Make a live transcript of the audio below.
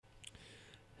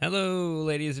Hello,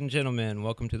 ladies and gentlemen.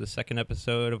 Welcome to the second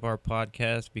episode of our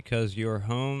podcast, Because You're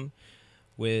Home,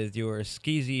 with your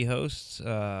skeezy hosts,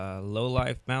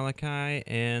 Lowlife Malachi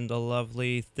and the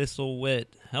lovely Thistle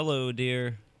Wit. Hello,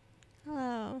 dear.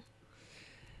 Hello.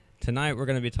 Tonight we're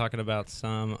going to be talking about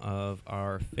some of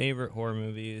our favorite horror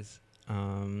movies.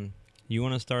 You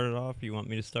want to start it off? You want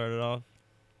me to start it off?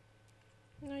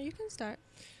 No, you can start.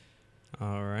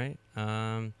 All right.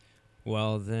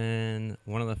 Well, then,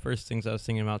 one of the first things I was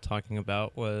thinking about talking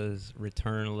about was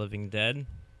Return of the Living Dead.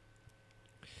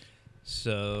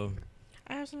 So,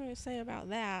 I have something to say about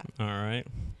that. all right.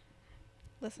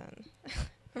 Listen,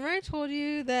 remember I told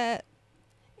you that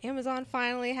Amazon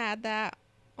finally had that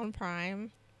on Prime?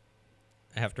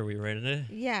 After we rated it?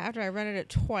 Yeah, after I rented it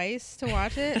twice to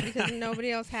watch it because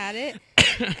nobody else had it.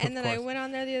 And then I went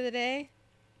on there the other day,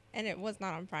 and it was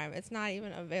not on Prime. It's not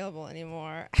even available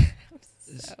anymore. I'm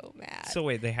so mad. So,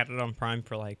 wait, they had it on Prime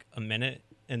for like a minute,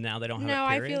 and now they don't have it, No,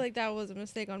 I period? feel like that was a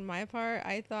mistake on my part.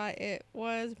 I thought it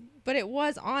was, but it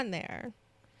was on there.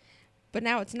 But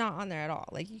now it's not on there at all.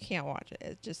 Like, you can't watch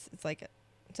it. It's like it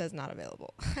says not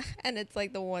available. And it's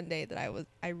like the one day that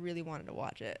I really wanted to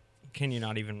watch it. Can you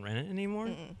not even rent it anymore?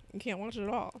 You can't watch it at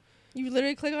all. You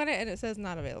literally click on it and it says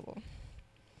not available.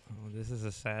 Oh, this is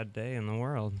a sad day in the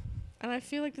world. And I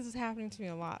feel like this is happening to me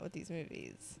a lot with these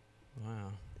movies.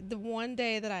 Wow. The one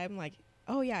day that I'm like,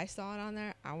 oh yeah, I saw it on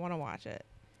there, I want to watch it,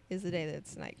 is the day that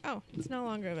it's like, oh, it's no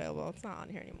longer available. It's not on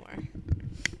here anymore.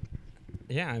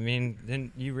 Yeah, I mean,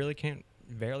 then you really can't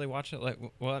barely watch it. Like,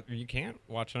 well, you can't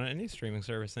watch it on any streaming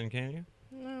service, then, can you?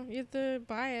 No, you have to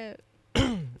buy it.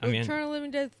 I mean, Return of the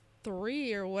Living Dead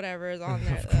 3 or whatever is on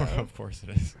there, of course it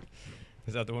is.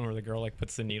 Is that the one where the girl like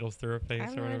puts the needles through her face I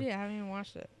have or no whatever? idea. I haven't even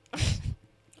watched it.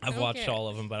 I've don't watched care. all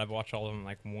of them, but I've watched all of them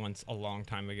like once a long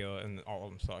time ago, and all of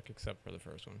them suck except for the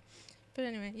first one. But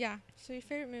anyway, yeah. So your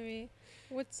favorite movie?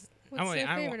 What's I your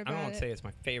favorite I about won't it? say it's my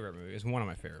favorite movie. It's one of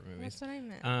my favorite movies. That's what I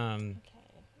meant. Okay.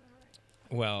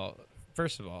 Well,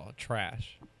 first of all,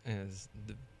 Trash is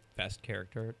the best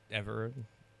character ever in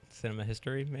cinema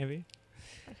history, maybe.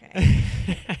 Okay.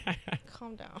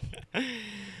 Calm down.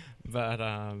 But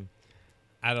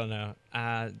I don't know.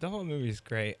 The whole movie's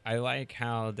great. I like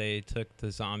how they took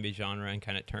the zombie genre and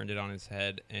kind of turned it on its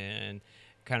head and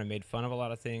kind of made fun of a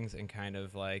lot of things and kind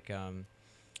of like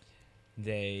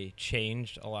they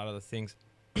changed a lot of the things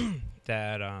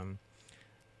that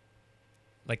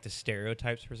like the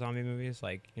stereotypes for zombie movies,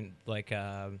 like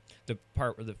the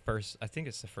part where I think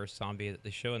it's the first zombie that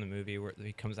they show in the movie where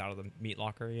he comes out of the meat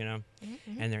locker,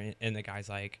 Mm-hmm. and the guy's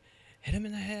like, hit him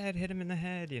in the head,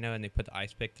 and they put the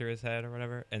ice pick through his head or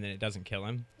whatever, and then it doesn't kill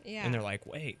him. Yeah. And they're like,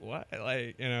 wait, what?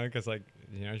 Like, because like,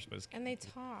 you're supposed to. And they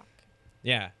talk.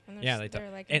 Yeah. And they're Yeah,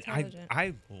 they're like And intelligent.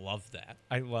 I love that.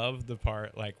 I love the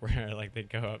part like where like they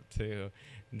go up to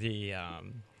the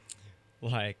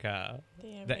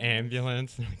the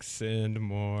ambulance and like send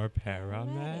more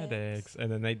paramedics,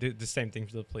 and then they do the same thing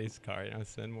for the police car,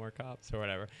 send more cops or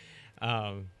whatever.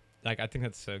 Like I think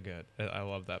that's so good. I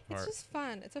love that part. It's just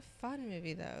fun. It's a fun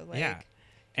movie though. Like, Yeah. you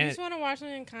And just want to watch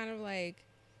something kind of like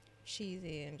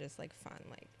cheesy and just like fun.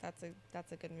 Like that's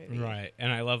a good movie. right.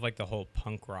 And I love like the whole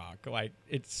punk rock. Like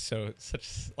it's such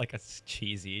like a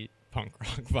cheesy punk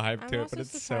rock vibe I'm to it, also but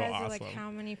it's so surprised awesome. at like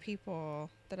how many people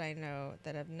that I know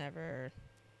that have never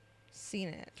seen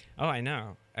it. Oh, I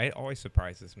know. It always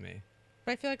surprises me.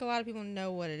 But I feel like a lot of people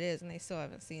know what it is and they still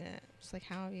haven't seen it. Just like,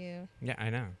 how have you? Yeah, I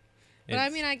know. But I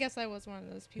mean, I guess I was one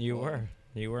of those people.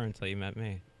 You were until you met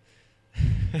me.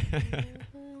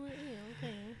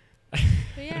 But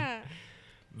yeah.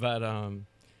 But I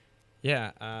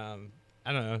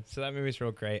don't know. So that movie's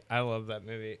real great. I love that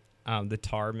movie. The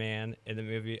Tar Man in the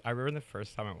movie. I remember the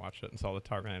first time I watched it and saw the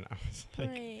Tar Man. I was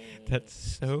like, that's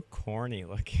so corny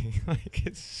looking. Like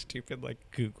it's stupid, like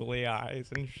googly eyes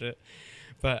and shit.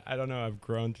 But I don't know. I've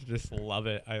grown to just love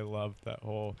it. I love the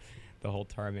whole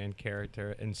Tar Man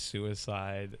character and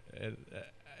Suicide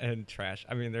and Trash.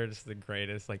 I mean, they're just the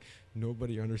greatest. Like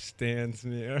nobody understands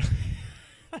me.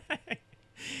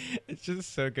 It's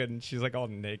just so good, and she's like all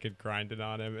naked grinding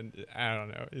on him, and I don't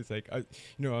know. He's like, I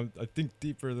think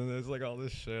deeper than this, like all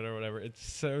this shit or whatever. It's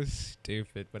so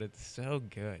stupid, but it's so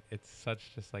good. It's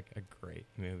such just like a great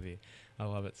movie. I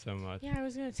love it so much. Yeah, I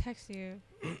was gonna text you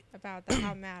about that.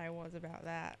 How mad I was about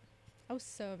that. I was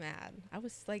so mad. I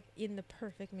was like in the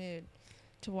perfect mood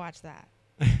to watch that,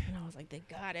 and I was like, they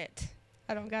got it.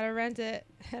 I don't gotta rent it,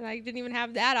 and I didn't even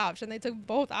have that option. They took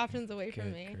both options away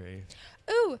from me. Grief.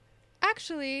 Ooh,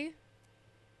 actually,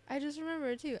 I just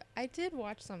remembered too. I did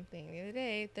watch something the other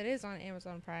day that is on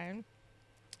Amazon Prime.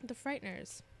 The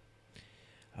Frighteners.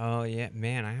 Oh yeah,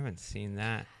 man, I haven't seen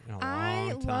that in a I long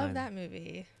love time. that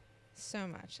movie so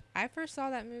much. I first saw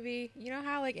that movie. You know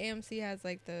how like AMC has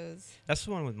like those That's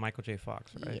the one with Michael J.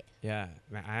 Fox, right? Yeah,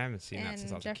 man, I haven't seen that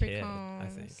since I and was a Jeffrey kid. I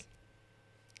Combs. think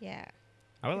Yeah,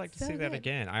 I would like it's to see so that good.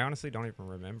 again. I honestly don't even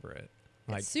remember it.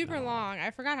 Like It's super at all. long.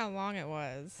 I forgot how long it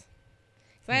was.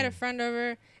 So I had a friend over,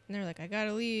 and they were like, "I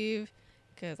gotta leave."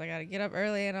 Because I gotta get up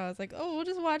early, and I was like, "Oh, we'll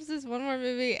just watch this one more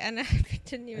movie," and I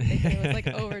didn't even think it was like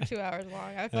over 2 hours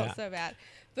long. I felt Yeah. so bad,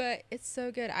 but it's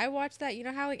so good. I watched that. You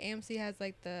know how like AMC has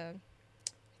like the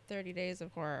 30 Days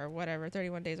of Horror or whatever,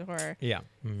 31 Days of Horror Yeah.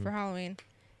 Mm-hmm. for Halloween.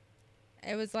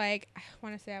 It was like I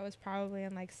want to say I was probably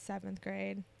in like 7th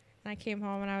grade, and I came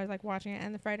home and I was like watching it,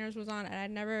 and The Frighteners was on,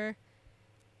 and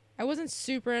I wasn't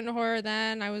super into horror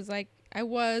then. I was,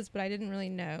 but I didn't really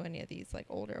know any of these like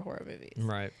older horror movies.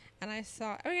 Right. And I mean,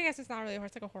 I guess it's not really horror.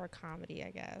 It's like a horror comedy, I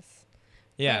guess.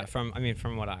 Yeah. But, From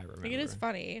what I remember. like, it is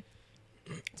funny.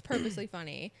 It's purposely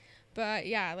funny. But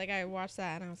yeah, like I watched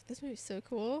that and I was like, this movie's so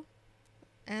cool.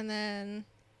 And then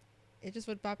it just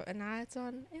would pop up, and now it's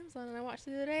on Amazon, and I watched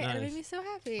it the other day, and it made Nice. me so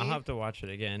happy. I'll have to watch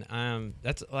it again.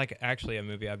 That's like actually a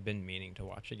movie I've been meaning to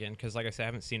watch again because, like I said, I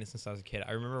haven't seen it since I was a kid.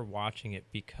 I remember watching it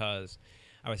because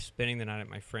I was spending the night at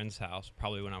my friend's house,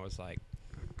 probably when I was like,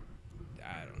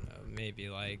 I don't know, maybe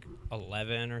like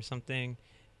 11 or something,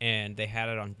 and they had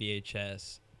it on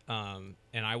VHS, and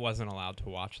I wasn't allowed to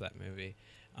watch that movie.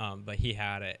 But he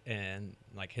had it, and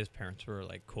like his parents were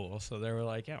like cool, so they were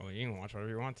like, "Yeah, well, you can watch whatever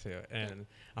you want to." And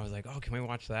I was like, "Oh, can we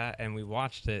watch that?" And we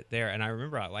watched it there, and I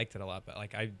remember I liked it a lot, but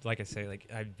like I say, like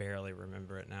I barely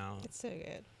remember it now. It's so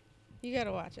good. You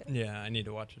gotta watch it. Yeah, I need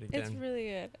to watch it again. It's really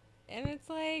good, and it's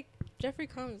like Jeffrey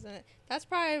Combs in it. That's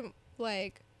probably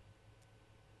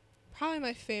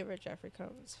my favorite Jeffrey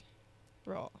Combs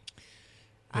role.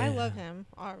 I love Yeah. him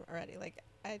already. Like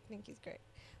I think he's great.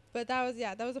 But that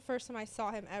was the first time I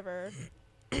saw him ever.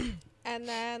 And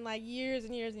then like years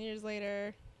and years and years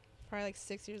later, probably like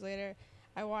 6 years later,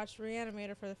 I watched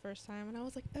Reanimator for the first time, and I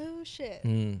was like, oh shit,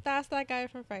 that's that guy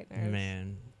from Frighteners.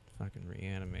 Man, fucking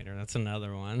Reanimator. That's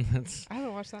another one. That's I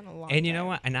haven't watched that in a long time. and you know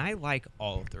what? And I like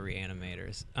all of the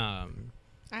Reanimators.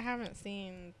 I haven't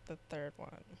seen the third one.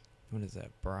 What is that?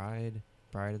 Bride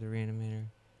of the Reanimator.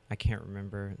 I can't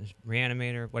remember. There's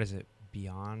Reanimator. What is it?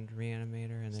 Beyond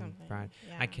Reanimator and then Something. Bride.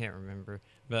 Yeah. I can't remember,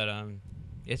 but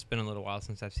it's been a little while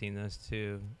since I've seen those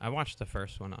two. I watched the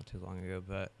first one not too long ago,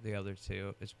 but the other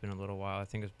two, it's been a little while. I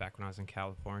think it was back when I was in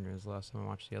California was the last time I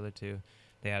watched the other two.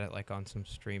 They had it like on some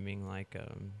streaming like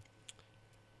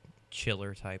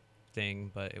chiller type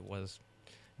thing, but it was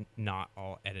not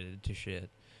all edited to shit.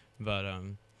 But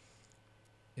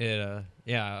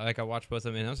yeah, like I watched both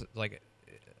of them, and it was like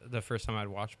the first time I'd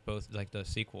watched both like the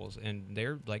sequels, and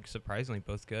they're like surprisingly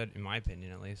both good in my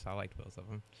opinion. At least I liked both of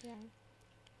them. Yeah.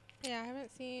 Yeah, I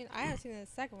haven't seen the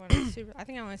second one. It's super. I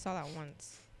think I only saw that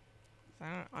once. So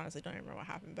I honestly don't remember what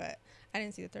happened, but I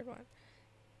didn't see the third one.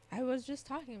 I was just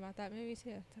talking about that movie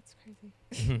too. That's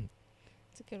crazy.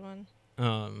 It's a good one.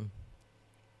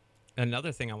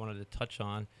 Another thing I wanted to touch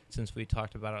on, since we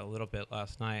talked about it a little bit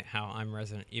last night, how I'm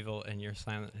Resident Evil and you're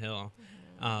Silent Hill.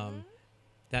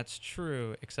 That's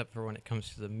true, except for when it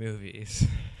comes to the movies.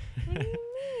 What do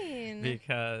you mean?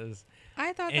 Because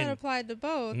I thought that applied to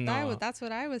both. No. That's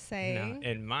what I was saying. no,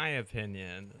 in my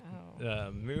opinion, Oh.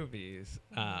 the movies,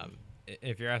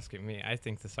 if you're asking me, I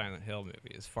think the Silent Hill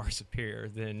movie is far superior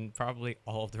than probably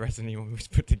all of the Resident Evil movies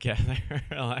put together.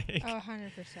 Like, Oh,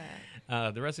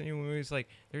 100%. the Resident Evil movies, like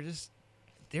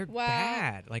they're Well,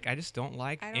 bad. Like I just don't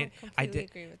like. I don't completely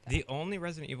agree with that. The only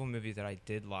Resident Evil movie that I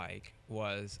did like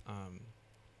was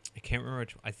I can't remember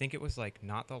which. I think it was like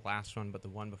not the last one, but the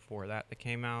one before that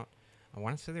came out. I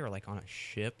want to say they were like on a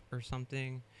ship or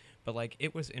something, but like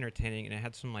it was entertaining and it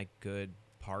had some like good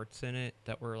parts in it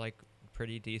that were like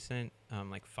pretty decent,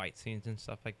 like fight scenes and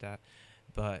stuff like that.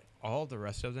 But all the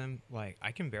rest of them, like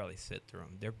I can barely sit through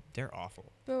them. They're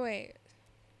awful. But wait,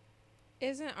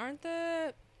 aren't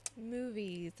the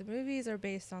movies are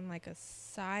based on like a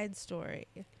side story,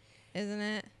 isn't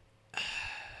it?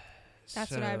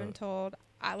 That's what I've been told.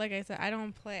 Like I said,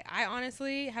 I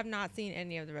honestly have not seen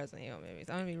any of the Resident Evil movies.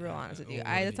 I'm gonna be real honest with you.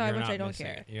 That's how much I don't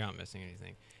care. You're not missing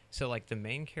anything. So like the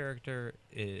main character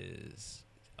is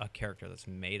a character that's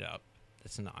made up.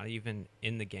 That's not even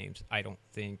in the games. I don't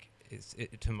think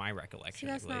to my recollection.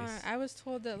 See, that's at least. not. I was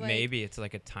told that like Maybe it's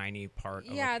like a tiny part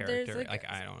of a character. Like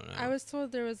I don't know. I was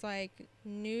told there was like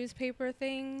newspaper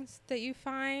things that you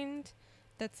find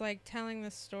that's like telling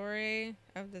the story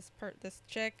of this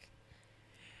chick.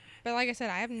 But like I said,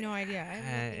 I have no idea.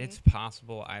 It's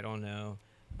possible. I don't know.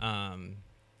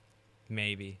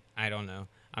 Maybe. I don't know.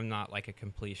 I'm not like a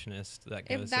completionist that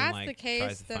If goes that's and like the tries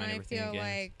case, to then find I everything in feel games.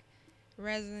 like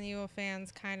Resident Evil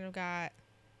fans kind of got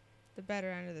the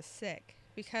better end of the stick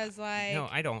because like No,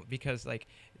 I don't, because like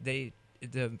the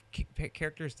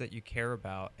characters that you care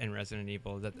about in Resident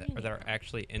Evil that are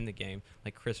actually in the game,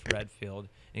 like Chris Redfield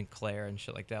and Claire and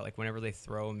shit like that. Like whenever they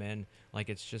throw them in, like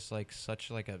it's just like such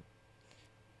like a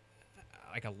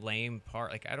lame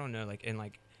part. Like I don't know, like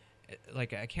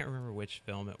I can't remember which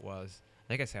film it was.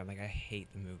 Like I said, like I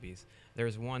hate the movies.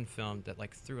 There's one film that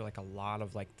like threw like a lot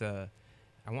of like I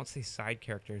won't say side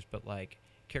characters, but like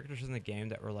characters in the game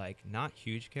that were like not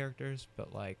huge characters,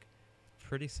 but like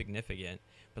pretty significant.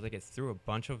 But like it threw a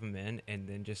bunch of them in and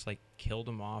then just like killed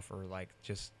them off or like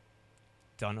just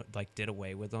did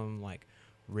away with them like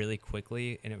really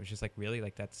quickly. And it was just like really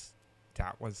like that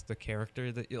was the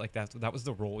character that you like that was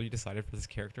the role you decided for this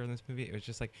character in this movie. It was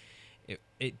just like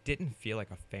it didn't feel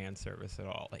like a fan service at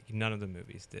all. Like none of the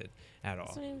movies did at all.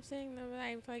 That's what I'm saying though.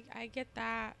 I get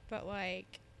that, but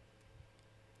like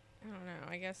I don't know.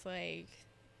 I guess like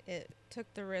it took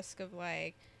the risk of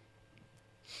like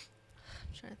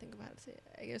I'm trying to think about it.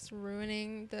 I guess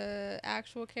ruining the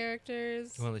actual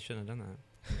characters. Well, they shouldn't have done that.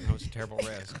 That was a terrible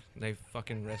risk. They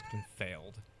fucking risked and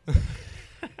failed.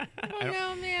 I don't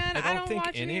know, man. I don't think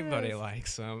watch anybody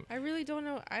likes them. I really don't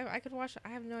know. I could watch. I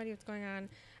have no idea what's going on.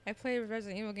 I play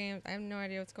Resident Evil games. I have no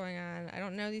idea what's going on. I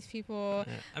don't know these people.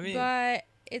 Yeah, I mean, but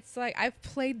it's like I've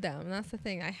played them. That's the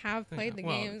thing. I have played the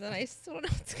games, and I still don't know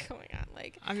what's going on.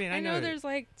 Like, I mean, I know there's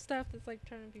like stuff that's like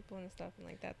turning people into stuff, and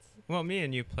like that's. Well, me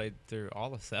and you played through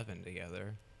all of 7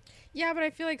 together. Yeah, but I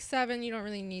feel like 7, you don't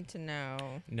really need to know.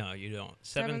 No, you don't.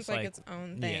 Seven's like its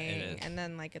own thing, yeah, it is. and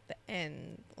then like at the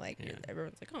end, like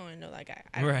everyone's like, "Oh, I know that guy."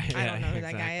 I don't know who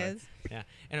that guy is. Yeah,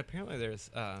 and apparently there's,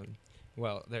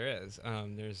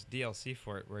 there's DLC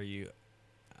for it where you,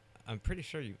 I'm pretty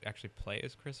sure you actually play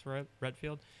as Chris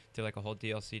Redfield through like a whole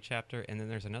DLC chapter, and then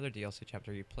there's another DLC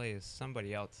chapter you play as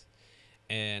somebody else.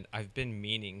 And I've been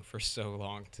meaning for so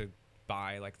long to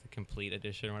buy like the complete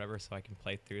edition or whatever so I can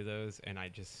play through those, and I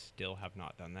just still have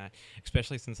not done that,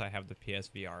 especially since I have the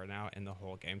PSVR now and the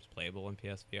whole game's playable in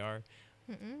PSVR.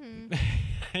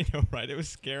 I know, right? It was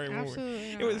scary.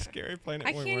 It was scary playing it.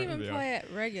 I can't even play it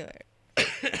regular.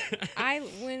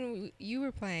 When you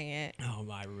were playing it. Oh,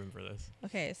 I remember this.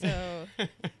 Okay, so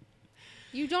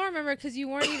you don't remember because you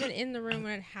weren't even in the room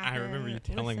when it happened. I remember you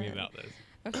telling me about this.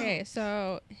 Okay,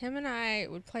 so him and I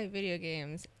would play video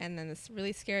games, and then the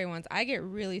really scary ones. I get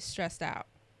really stressed out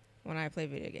when I play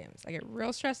video games. I get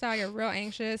real stressed out. I get real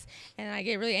anxious, and I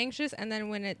get really anxious. And then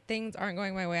when things aren't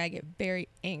going my way, I get very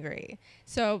angry.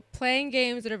 So playing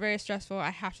games that are very stressful,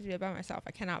 I have to do it by myself.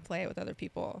 I cannot play it with other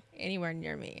people anywhere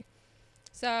near me.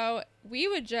 So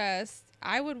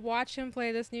I would watch him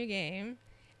play this new game,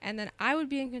 and then I would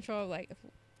be in control of like if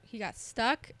he got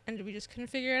stuck and we just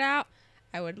couldn't figure it out.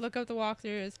 I would look up the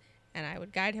walkthroughs, and I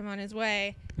would guide him on his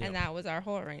way, and that was our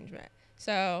whole arrangement.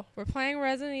 So we're playing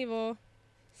Resident Evil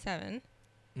 7.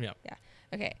 Yeah. Yeah.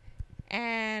 Okay.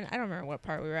 And I don't remember what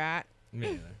part we were at. Me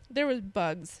neither. There was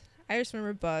bugs. I just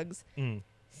remember bugs.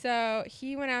 So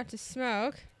he went out to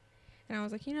smoke, and I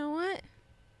was like, you know what?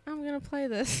 I'm going to play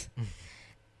this.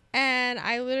 And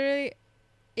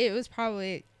it was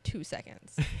probably 2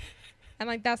 seconds. And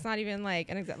like that's not even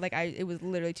like an exact it was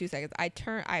literally 2 seconds.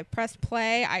 I pressed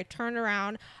play, I turned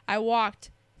around, I walked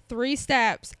 3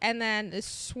 steps, and then this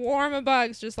swarm of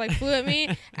bugs just like flew at me,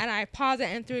 and I paused it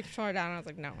and threw the controller down. And I was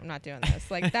like, no, I'm not doing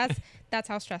this. Like that's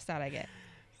how stressed out I get.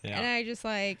 Yeah. And I just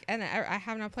I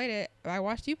have not played it. I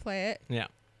watched you play it. Yeah.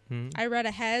 I read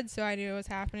ahead, so I knew what was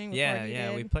happening. Before you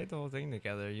did. We played the whole thing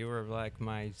together. You were like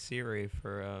my Siri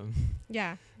for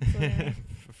yeah,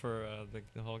 for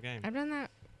the whole game. I've done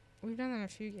that. We've done that in a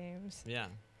few games. Yeah,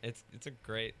 it's a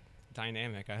great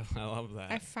dynamic. I love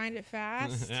that. I find it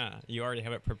fast. Yeah, you already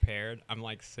have it prepared. I'm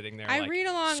like sitting there. I read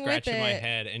along scratching with it. my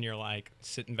head, and you're like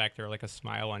sitting back there, like a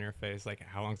smile on your face. Like,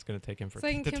 how long it's gonna take him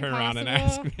to turn around and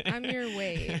ask me? I'm your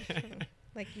Wade,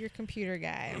 like your computer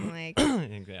guy. I'm like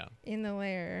in the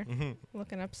lair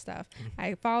looking up stuff.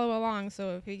 I follow along,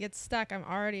 so if he gets stuck, I'm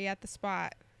already at the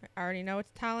spot. I already know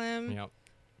what to tell him. Yep.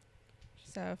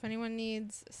 So if anyone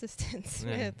needs assistance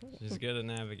she's good at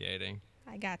navigating.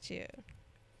 I got you.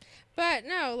 But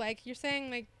no, like you're saying,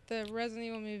 like the Resident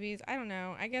Evil movies, I don't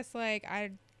know. I guess like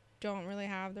I don't really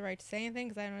have the right to say anything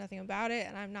because I know nothing about it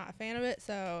and I'm not a fan of it.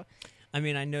 So, I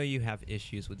mean, I know you have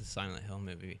issues with the Silent Hill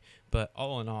movie, but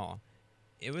all in all,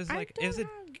 it was like it was a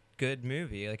good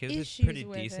movie. Like it was a pretty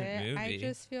decent movie. I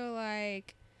just feel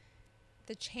like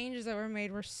the changes that were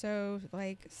made were so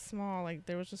like small. Like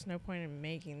there was just no point in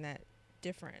making that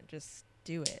different. Just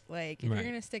do it. Like if you're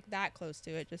gonna stick that close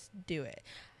to it, just do it.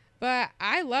 But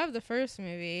I love the first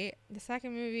movie. The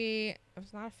second movie, I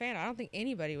was not a fan. I don't think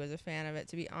anybody was a fan of it,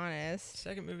 to be honest.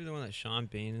 Second movie, the one that Sean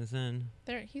Bean is in.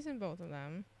 He's in both of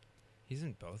them. He's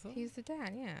in both of them? He's the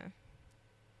dad, yeah.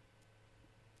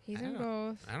 He's I in don't-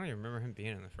 both. I don't even remember him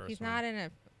being in the first He's one. not in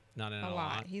it Not in a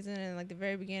lot. He's in it like the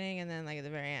very beginning and then like at the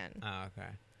very end. Oh, okay.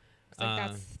 It's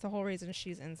like that's the whole reason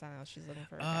she's in Silent Hill. She's looking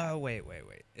for her Oh, dad. wait.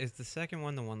 Is the second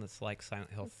one the one that's like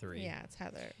Silent Hill 3? Yeah, it's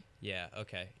Heather. Yeah,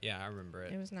 okay. Yeah, I remember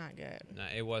it. It was not good. No,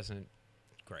 it wasn't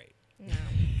great. No.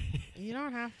 You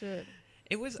don't have to.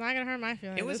 It was It's not going to hurt my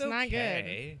feelings. It was it's not good.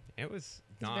 okay. It was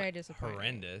not very disappointing.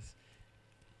 horrendous.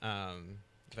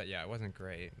 But yeah, it wasn't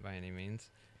great by any means.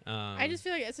 I just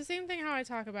feel like it's the same thing how I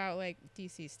talk about like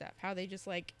DC stuff. How they just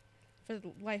like, for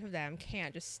the life of them,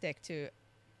 can't just stick to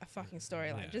a fucking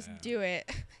storyline. Just Yeah. do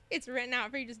it. It's written out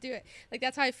for you. Just do it. Like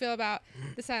that's how I feel about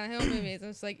the Silent Hill movies.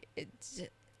 It's like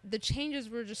the changes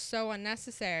were just so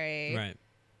unnecessary. right.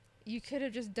 You could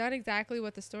have just done exactly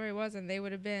what the story was, and they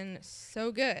would have been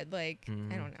so good. Like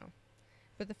I don't know.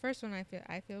 But the first one, I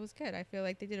feel was good. I feel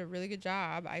like they did a really good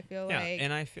job. I feel Yeah, like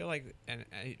and I feel like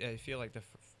the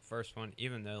first one,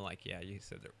 even though like you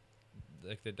said that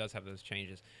like it does have those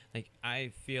changes. Like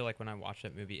I feel like when I watch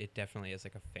that movie, it definitely is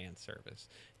like a fan service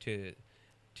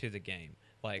to the game.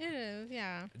 Like it is,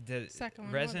 yeah. the Second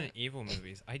one Resident wasn't. Evil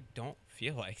movies, I don't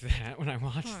feel like that when I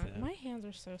watch Hold on, them. my hands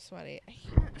are so sweaty. I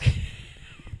can't.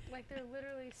 Like they're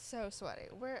literally so sweaty.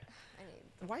 I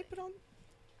need. Wipe it on.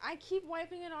 I keep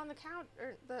wiping it on the couch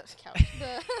or the couch.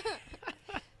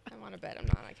 I'm on a bed. I'm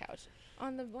not on a couch.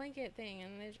 On the blanket thing,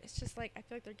 and it's just like I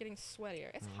feel like they're getting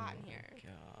sweatier. It's hot in here.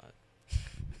 God.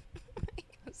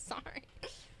 I'm sorry.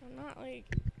 I'm not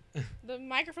like the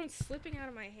microphone's slipping out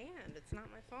of my hand. It's not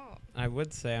my fault. I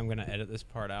would say I'm gonna edit this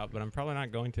part out, but I'm probably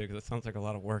not going to because it sounds like a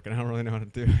lot of work, and I don't really know how to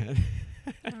do it.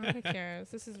 Oh, who cares?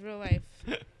 This is real life.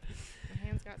 My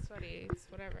hands got sweaty. It's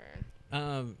whatever.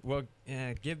 Well,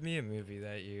 yeah, give me a movie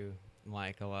that you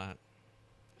like a lot.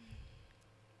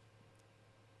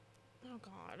 Oh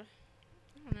God,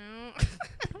 I don't know.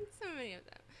 So many of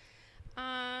them.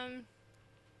 I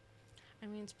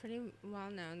mean, it's pretty well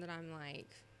known that I'm like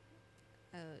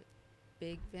a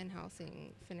big Van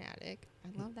Helsing fanatic. I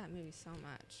love that movie so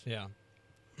much. Yeah.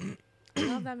 I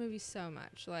love that movie so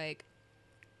much. Like,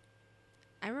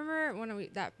 I remember when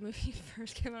that movie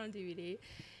first came out on DVD,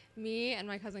 me and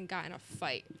my cousin got in a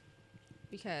fight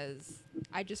because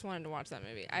I just wanted to watch that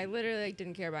movie. I literally like,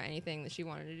 didn't care about anything that she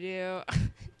wanted to do.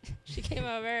 She came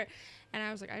over, and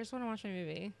I was like, I just want to watch my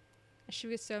movie. And she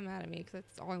was so mad at me because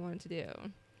that's all I wanted to do.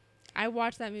 I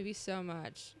watched that movie so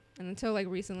much, and until like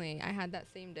recently, I had that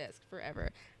same disc forever.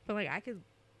 But like, I could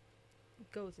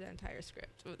go through the entire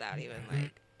script without even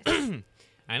like.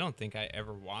 I don't think I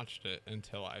ever watched it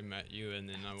until I met you, and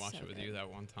then I watched so it with good. you that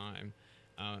one time.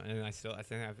 And I think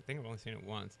I've only seen it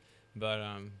once, but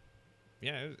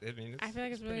yeah. I mean, I feel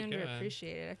like it's really pretty good.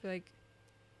 underappreciated. I feel like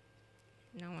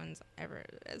no one's ever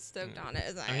as stoked on it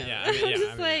as I I mean, am. yeah, I'm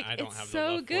just like, I don't it's have the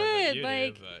so love good. for it that you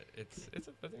Like do, but I think it's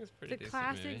a pretty the decent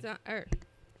classic, movie. God,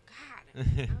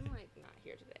 I'm like not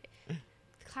here today.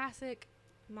 Classic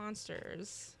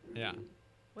monsters. Yeah.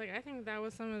 Like I think that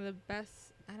was some of the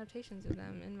best adaptations of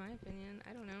them, in my opinion.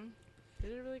 I don't know. They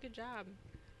did a really good job.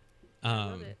 I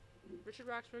love it. Richard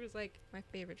Roxburgh is like my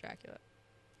favorite Dracula.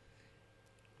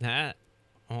 That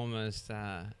almost,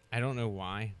 I don't know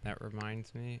why that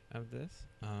reminds me of this,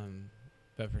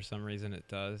 but for some reason it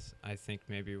does. I think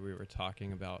maybe we were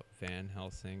talking about Van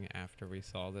Helsing after we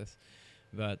saw this,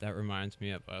 but that reminds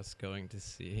me of us going to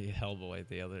see Hellboy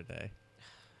the other day.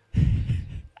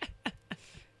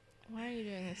 Why are you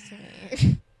doing this to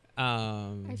me?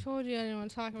 I I told you I didn't want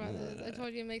to talk about this. I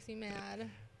told you it makes me mad.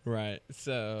 Right.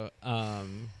 So, My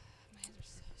hands are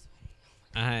so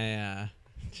sweaty.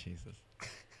 Jesus.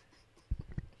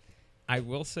 I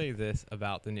will say this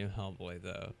about the new Hellboy,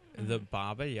 though. The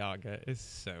Baba Yaga is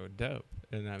so dope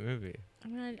in that movie. I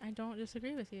mean, I don't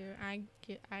disagree with you. I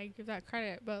give that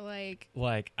credit, but like,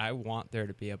 I want there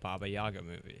to be a Baba Yaga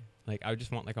movie. I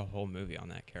just want a whole movie on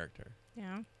that character.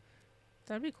 yeah,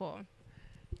 that'd be cool.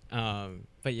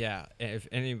 But yeah, if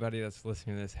anybody that's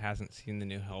listening to this hasn't seen the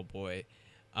new Hellboy,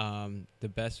 the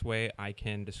best way I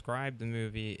can describe the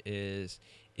movie is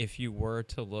if you were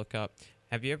to look up.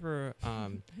 Have you ever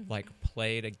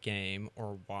played a game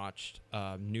or watched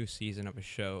a new season of a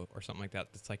show or something like that?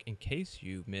 That's in case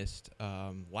you missed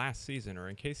last season or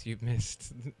in case you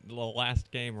missed the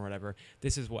last game or whatever,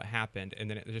 this is what happened, and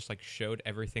then it just showed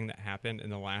everything that happened in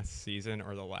the last season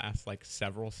or the last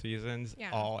several seasons,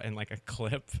 all in a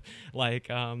clip, like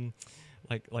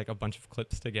a bunch of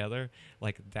clips together.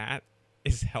 That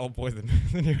is Hellboy,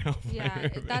 the new Hellboy. Yeah,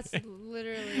 movie. that's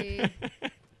literally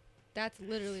That's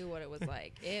literally what it was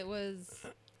like. It was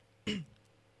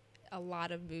a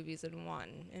lot of movies in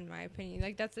one, in my opinion.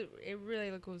 Like it really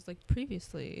was like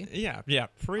previously. Yeah,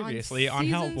 previously on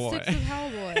season Hellboy. 6 of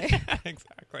Hellboy.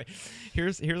 Exactly.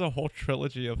 Here's a whole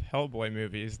trilogy of Hellboy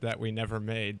movies that we never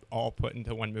made, all put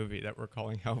into one movie that we're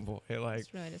calling Hellboy. Like,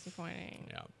 it's really disappointing.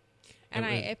 Yeah. And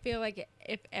I feel like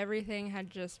if everything had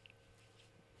just,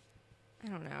 I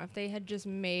don't know, if they had just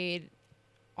made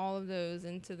all of those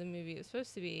into the movie it was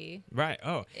supposed to be. Right.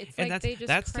 Oh, it's and like they just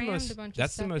that's crammed the most a bunch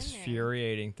that's of the stuff most in there.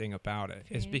 infuriating thing about it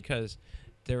is because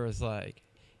there was like,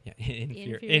 yeah,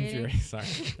 Infuriating? Sorry,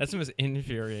 that's the most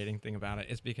infuriating thing about it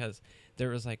is because there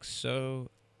was like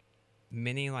so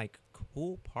many like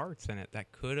cool parts in it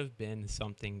that could have been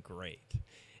something great,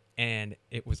 and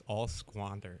it was all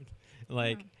squandered.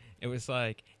 Like it was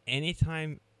like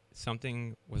anytime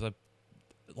something was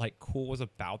like cool was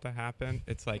about to happen,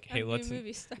 it's like, hey, let's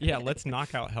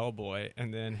knock out Hellboy,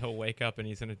 and then he'll wake up and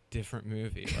he's in a different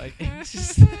movie. Like, it's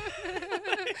just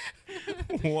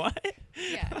what?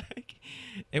 Yeah. Like,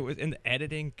 it was in the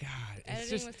editing. God, it's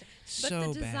just so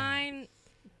but the bad.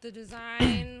 The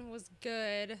design was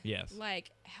good. Yes.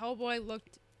 Like Hellboy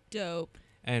looked dope.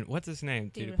 And what's his name?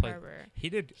 David Play? Harbour. He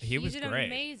was did great.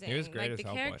 Amazing. He was great like as the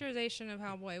Hellboy. characterization of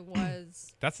Hellboy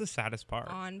was That's the saddest part.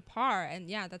 on par, and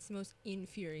yeah, that's the most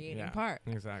infuriating part.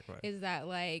 Exactly. Is that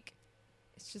like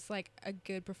it's just like a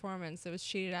good performance that was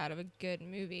cheated out of a good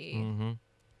movie. Mm-hmm.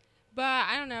 But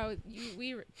I don't know.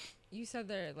 You said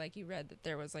there, like you read that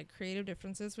there was like creative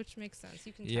differences, which makes sense.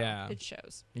 You can tell. Yeah. It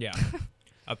shows. Yeah.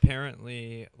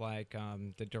 Apparently, like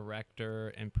the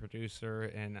director and producer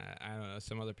and I don't know,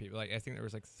 some other people. Like I think there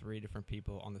was like 3 different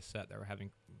people on the set that were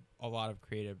having a lot of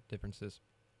creative differences,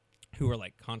 who were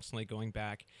like constantly going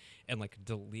back and like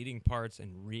deleting parts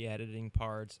and re-editing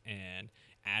parts and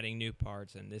adding new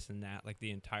parts and this and that, like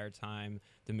the entire time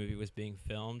the movie was being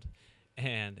filmed.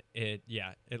 And it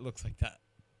looks like that.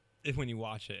 When you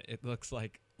watch it, it looks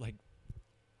like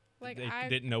they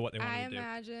didn't know what they wanted to do. I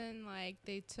imagine like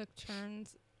they took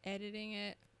turns editing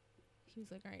it. He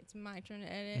was like, all right, it's my turn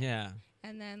to edit. Yeah.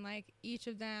 And then like each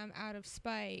of them, out of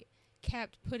spite,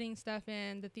 kept putting stuff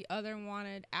in that the other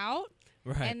wanted out.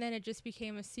 Right. And then it just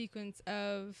became a sequence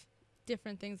of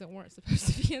different things that weren't supposed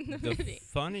to be in the movie. The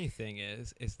funny thing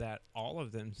is that all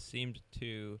of them seemed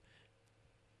to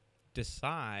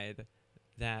decide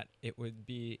that it would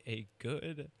be a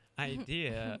good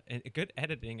idea, and a good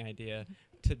editing idea,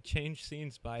 to change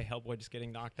scenes by Hellboy just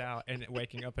getting knocked out and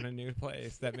waking up in a new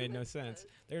place. That made no sense.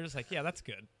 They're just like, yeah, that's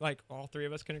good. Like, all 3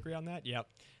 of us can agree on that? Yep.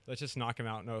 Let's just knock him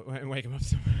out and wake him up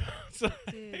somewhere else.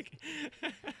 Dude, it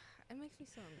makes me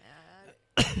so mad.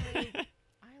 Like,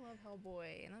 I love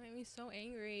Hellboy, and that made me so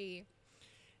angry.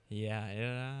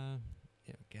 Yeah,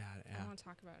 God, I don't want to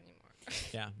talk about it anymore.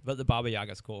 Yeah, but the Baba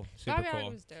Yaga's cool. Super Baba cool.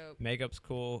 Yaga was dope. Makeup's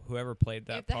cool. Whoever played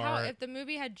that part. If the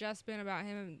movie had just been about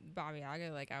him and Baba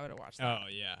Yaga, like I would have watched that. Oh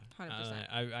yeah,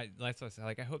 100%. I that's what I said.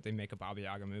 Like I hope they make a Baba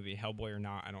Yaga movie, Hellboy or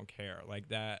not. I don't care. Like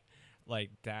that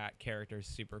character is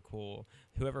super cool.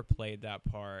 Whoever played that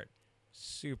part,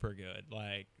 super good.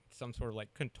 Like some sort of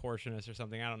like contortionist or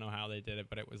something. I don't know how they did it,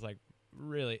 but it was like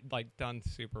really like done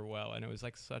super well, and it was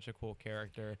like such a cool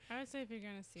character. I would say if you're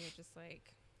gonna see it, just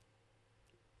like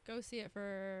go see it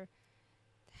for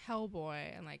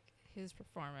Hellboy and like his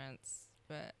performance.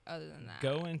 But other than that,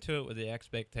 go into it with the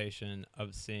expectation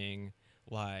of seeing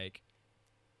like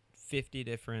 50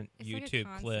 different YouTube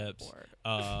clips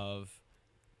of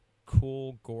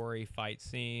cool gory fight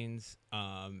scenes,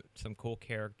 some cool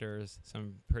characters,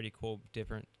 some pretty cool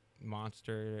different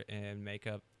monster and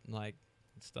makeup like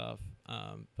stuff,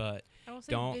 but I will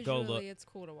say don't go look. It's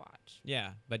cool to watch.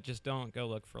 Yeah, but just don't go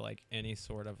look for like any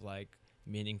sort of like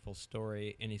meaningful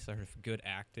story, any sort of good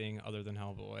acting other than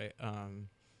Hellboy,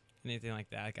 anything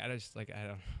like that. Like, I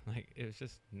don't like. It was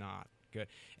just not good,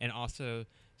 and also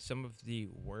some of the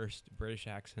worst British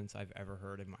accents I've ever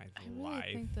heard in my life. I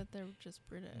really think that they're just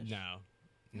British. No.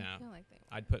 I feel like they were.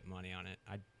 I'd put money on it.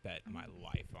 I'd bet my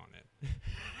life on it.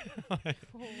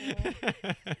 Cool.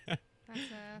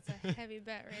 That's a heavy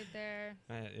bet right there.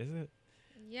 Is it?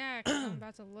 Yeah, 'cause I'm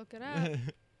about to look it up.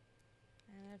 And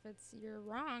if you're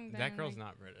wrong, then that girl's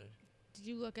not British. Did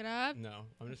you look it up? No,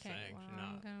 I'm just saying well, she's not.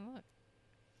 I'm gonna look.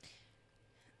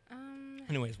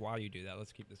 Anyways, while you do that,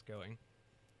 let's keep this going.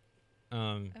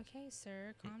 Okay,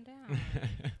 sir, calm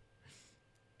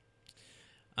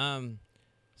down.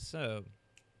 So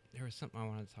there was something I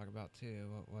wanted to talk about too.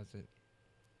 What was it?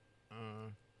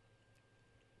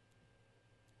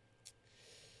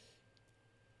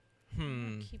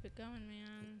 Keep it going,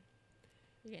 man.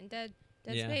 You're getting dead.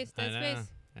 Dead yeah, Space. Dead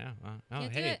Space. Yeah. Well,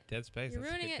 Can't do hey, it. Dead Space. You're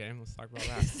That's a ruining good it. game. Let's talk about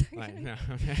that. Like, no.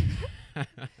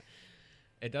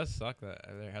 It does suck that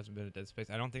there hasn't been a Dead Space.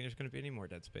 I don't think there's going to be any more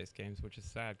Dead Space games, which is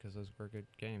sad because those were good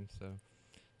games. So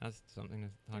that's something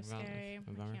to talk They're about. scary.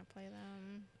 That's a I bummer. can't play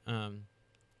them.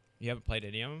 You haven't played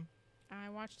any of them? I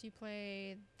watched you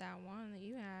play that one that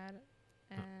you had,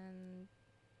 and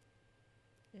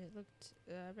it looked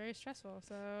very stressful.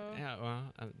 So Yeah, well,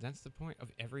 that's the point of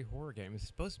every horror game. It's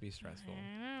supposed to be stressful.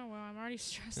 I know. Well, I'm already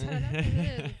stressed out enough as it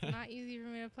is. It's not easy for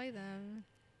me to play them.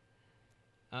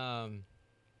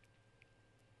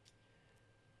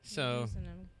 So, Using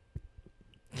them.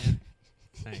 yeah,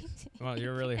 thanks. Well,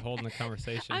 you're really holding the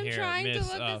conversation I'm here, trying to Miss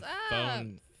look this up.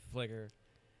 Phone Flicker.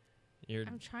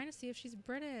 I'm trying to see if she's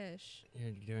British.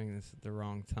 You're doing this at the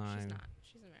wrong time. She's not.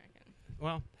 She's American.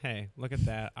 Well, hey, look at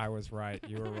that. I was right.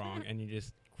 You were wrong, and you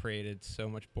just created so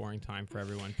much boring time for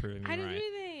everyone, proving me I didn't right. do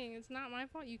anything. It's not my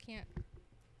fault. You can't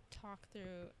talk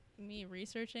through me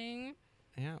researching.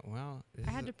 Yeah, well, I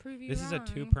had to prove you this wrong. is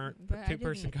a but I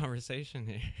two-person didn't. conversation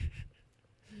here.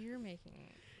 You're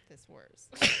making this worse.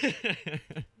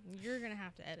 You're gonna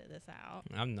have to edit this out.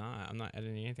 I'm not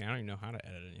editing anything. I don't even know how to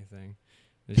edit anything.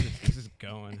 This is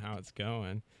going how it's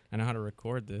going. I know how to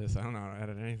record this. I don't know how to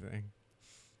edit anything.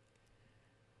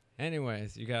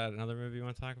 Anyways, you got another movie you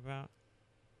want to talk about?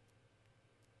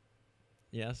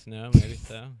 Yes, no, maybe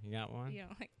so. You got one? You know,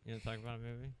 like, You want to talk about a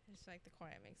movie? just like the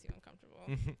quiet makes you uncomfortable.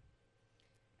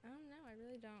 No, I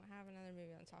really don't have another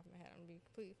movie on the top of my head. I'm gonna be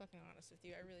completely fucking honest with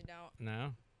you. I really don't.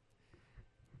 No?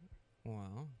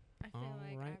 Well, I feel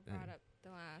like Alright I brought then. up the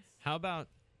last. how about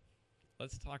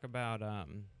let's talk about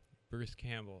Bruce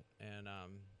Campbell and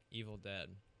Evil Dead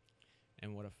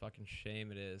and what a fucking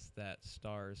shame it is that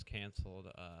Starz canceled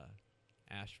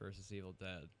Ash vs. Evil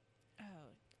Dead. Oh,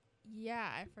 yeah,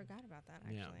 I forgot about that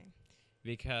actually. Yeah.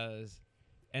 Because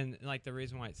and like the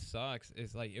reason why it sucks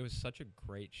is like it was such a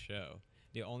great show.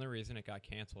 The only reason it got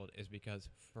canceled is because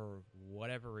for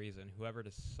whatever reason, whoever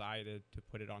decided to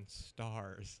put it on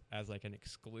Starz as like an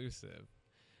exclusive,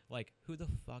 like who the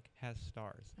fuck has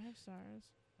Starz? I have stars.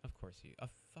 Of course you you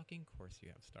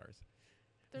have Starz.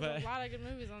 There's But- a lot of good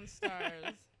movies on stars.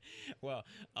 Well,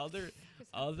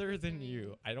 other than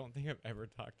you, I don't think I've ever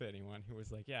talked to anyone who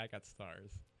was like, "Yeah, I got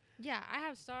Starz." Yeah, I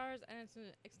have stars, and it's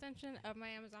an extension of my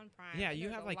Amazon Prime. Yeah, and you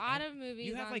there's have a like lot of movies.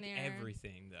 You have on like there.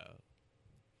 everything though.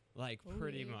 Like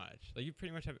pretty Really? much. Like you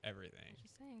pretty much have everything. I'm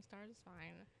just saying, stars is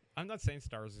fine. I'm not saying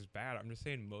Starz is bad. I'm just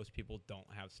saying most people don't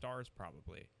have Starz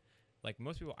probably. Like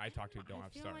most people I talk to don't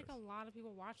have I feel Starz. like a lot of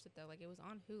people watched it though. Like it was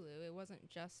on Hulu. It wasn't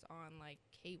just on like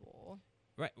cable.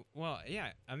 Right. Well,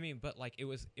 yeah. I mean, but like it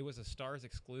was a Starz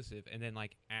exclusive, and then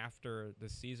like after the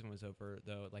season was over,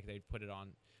 though, like they'd put it on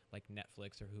like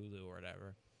Netflix or Hulu or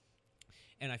whatever.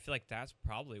 And I feel like that's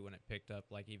probably when it picked up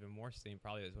like even more steam.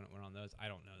 Probably is when it went on those. I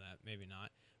don't know that. Maybe not.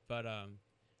 But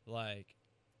like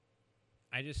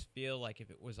I just feel like if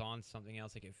it was on something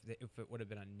else, like if it would have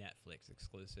been a Netflix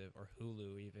exclusive or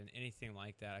Hulu, even anything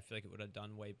like that, I feel like it would have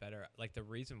done way better. Like the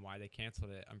reason why they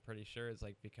canceled it, I'm pretty sure, is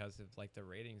like because of like the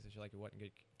ratings. It's like it wasn't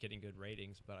getting good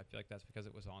ratings, but I feel like that's because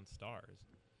it was on Starz.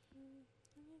 I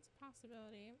mean, it's a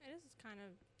possibility. It is kind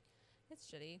of, it's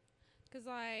shitty, cause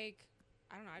like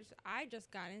I don't know. I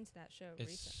just got into that show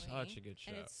It's recently. such a good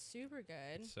show. and it's super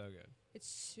good. It's so good. It's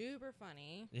super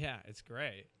funny, Yeah, it's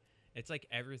great. It's like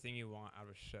everything you want out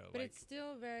of a show. but like, it's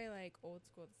still very like old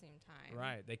school at the same time.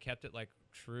 right. They kept it like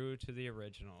true to the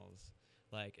originals.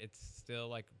 Like it's still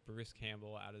like Bruce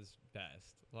Campbell at his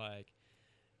best. Like,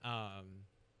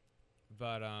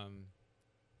 but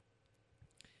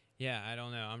yeah, I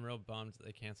don't know. I'm real bummed that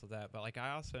they canceled that. But like,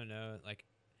 I also know like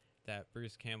that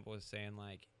Bruce Campbell was saying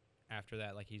like after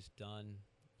that, like he's done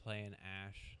playing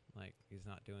Ash. Like he's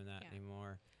not doing that Yeah.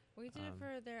 anymore. We did it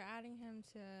for they're adding him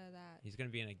to that He's gonna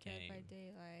be in a Dead game. by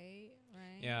Daylight,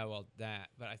 right? Yeah, well, that.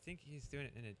 But I think he's doing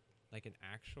it in a like an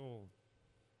actual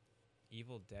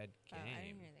Evil Dead Oh, I didn't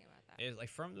game. hear anything about that. It's like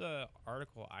from the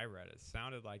article I read, it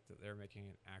sounded like that they're making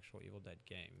an actual Evil Dead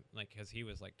game. Like, because he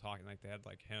was like talking, like they had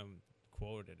like him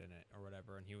quoted in it or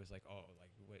whatever, and he was like, "Oh,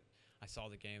 like wait, I saw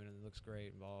the game and it looks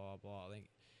great," and blah blah blah. I think,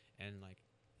 and like.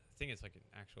 I think it's like an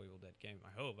actual Evil Dead game.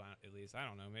 I hope, at least. I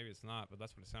don't know. Maybe it's not, but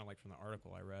that's what it sounded like from the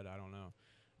article I read. I don't know.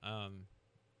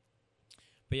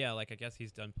 But yeah, like I guess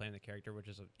he's done playing the character, which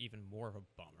is even more of a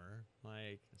bummer.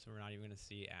 Like, so we're not even going to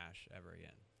see Ash ever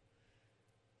again.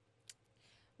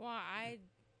 Well, I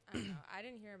don't know. I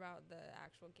didn't hear about the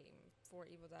actual game for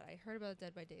Evil Dead. I heard about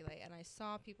Dead by Daylight, and I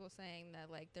saw people saying that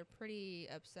like they're pretty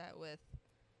upset with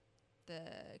the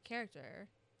character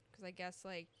because I guess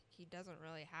like he doesn't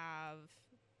really have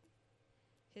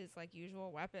his like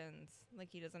usual weapons. Like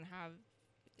he doesn't have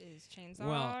is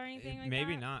Chainsaw or anything like that?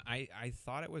 Maybe not. I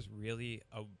thought it was really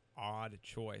a odd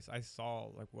choice. I saw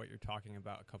like what you're talking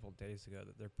about a couple of days ago,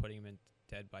 that they're putting him in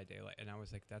Dead by Daylight, and I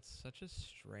was like, that's such a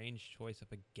strange choice of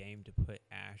a game to put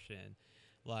Ash in.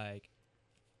 Like,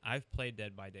 I've played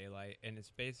Dead by Daylight, and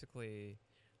it's basically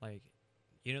like,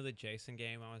 you know, the Jason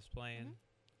game I was playing.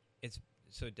 Mm-hmm. It's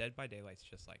so Dead by Daylight's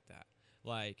just like that.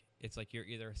 Like, it's like you're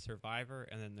either a survivor,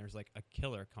 and then there's like a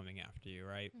killer coming after you,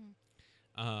 right?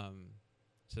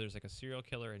 So there's like a serial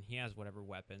killer, and he has whatever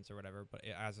weapons or whatever. But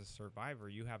as a survivor,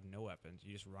 you have no weapons.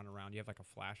 You just run around. You have like a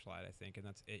flashlight, I think, and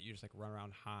that's it. You just like run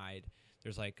around, hide.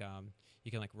 There's like you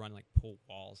can like run, like pull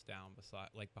walls down beside,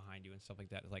 like behind you and stuff like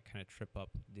that, to like kind of trip up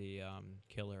the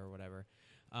killer or whatever.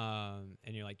 And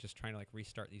you're like just trying to like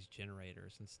restart these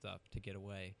generators and stuff to get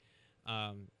away.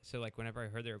 So like whenever I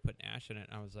heard they were putting Ash in it,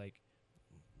 I was like,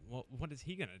 well, what is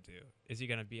he gonna do? Is he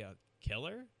gonna be a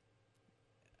killer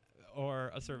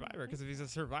or a survivor? Because if he's a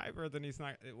survivor, then he's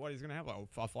not. What, he's gonna have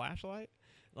a flashlight?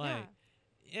 Like,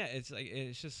 yeah, it's like,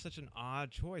 it's just such an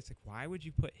odd choice. Like, why would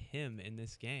you put him in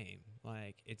this game?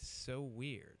 Like, it's so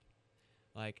weird.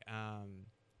 Like,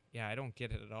 yeah, I don't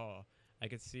get it at all. I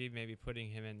could see maybe putting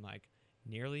him in like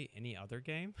nearly any other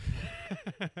game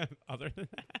other than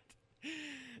that.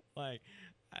 Like,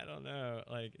 I don't know.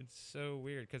 Like, it's so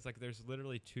weird because like there's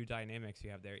literally two dynamics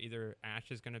you have there. Either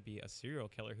Ash is going to be a serial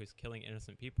killer who's killing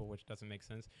innocent people, which doesn't make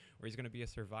sense, or he's going to be a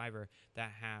survivor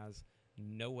that has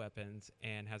no weapons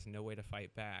and has no way to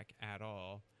fight back at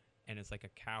all, and is like a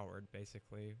coward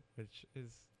basically, which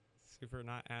is super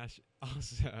not Ash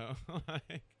also.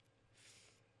 Like,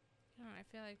 I don't know, I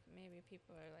feel like maybe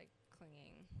people are like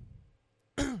clinging,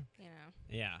 you know.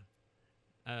 Yeah.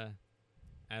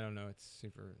 I don't know. It's a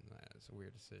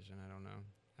weird decision. I don't know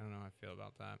how I feel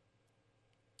about that.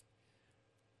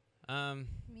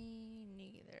 Me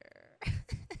neither.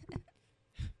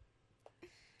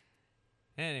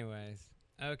 Anyways,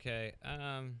 okay.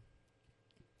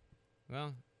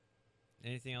 Well,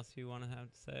 anything else you want to have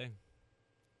to say?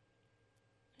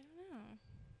 I don't know.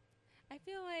 I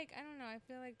feel like, I don't know, I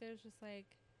feel like there's just like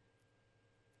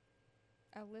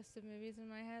a list of movies in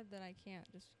my head that I can't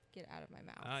just get out of my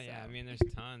mouth. Oh, yeah. so. I mean, there's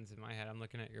tons in my head. I'm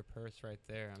looking at your purse right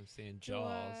there. I'm seeing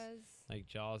Jaws. Like,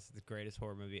 Jaws is the greatest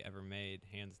horror movie ever made,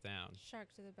 hands down.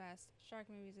 Sharks are the best. Shark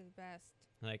movies are the best.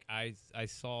 Like, I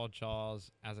saw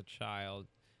Jaws as a child.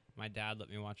 My dad let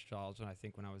me watch Jaws when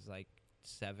I was like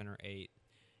 7 or 8.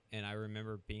 And I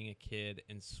remember being a kid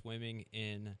and swimming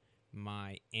in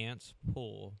my aunt's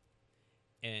pool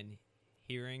and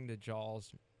hearing the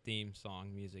Jaws theme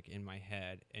song music in my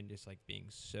head and just like being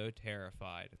so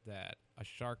terrified that a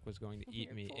shark was going to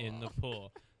eat me in the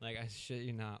pool. Like, I shit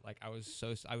you not. Like, I was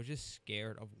just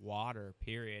scared of water,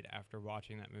 period. After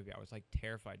watching that movie, I was like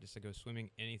terrified just to go swimming,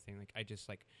 anything. Like, I just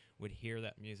like would hear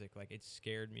that music. Like, it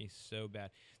scared me so bad.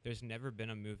 There's never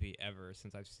been a movie ever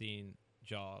since I've seen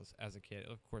Jaws as a kid.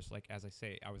 Of course, like, as I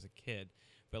say, I was a kid,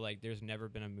 but like there's never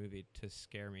been a movie to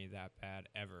scare me that bad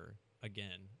ever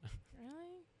again.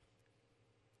 Really?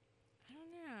 I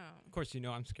don't know. Of course, you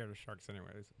know I'm scared of sharks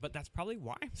anyways, but that's probably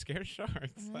why I'm scared of sharks.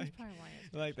 That's Like, probably why you're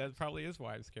scared like of that sharks. probably is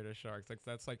why I'm scared of sharks. Like,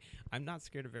 that's like, I'm not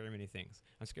scared of very many things.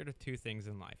 I'm scared of two things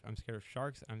in life. I'm scared of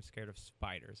sharks. I'm scared of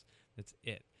spiders. That's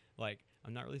it. Like,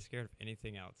 I'm not really scared of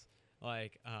anything else.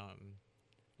 Like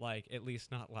at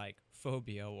least not like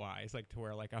phobia wise, like to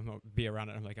where like I'm gonna be around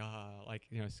it, I'm like, like,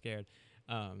 you know, scared.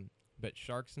 But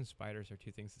sharks and spiders are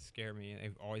two things that scare me.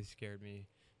 They've always scared me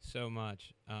so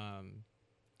much.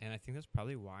 And I think that's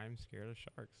probably why I'm scared of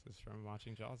sharks, is from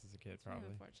watching Jaws as a kid. It's probably.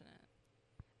 really unfortunate.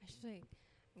 I should like,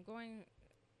 I'm going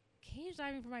cage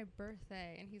diving for my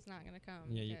birthday, and he's not gonna come.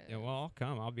 Yeah, well, I'll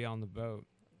come. I'll be on the boat.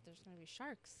 There's gonna be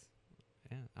sharks.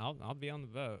 Yeah, I'll be on the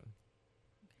boat,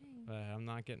 Okay. but I'm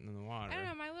not getting in the water. I don't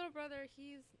know. My little brother,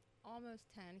 he's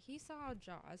almost 10. He saw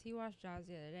Jaws. He watched Jaws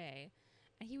the other day,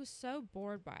 and he was so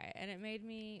bored by it, and it made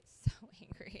me so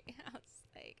angry. I was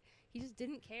like, he just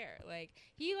didn't care. Like,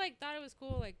 he like thought it was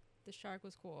cool. Like, the shark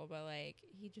was cool, but like,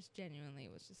 he just genuinely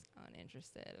was just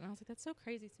uninterested. And I was like, that's so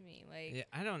crazy to me. Like,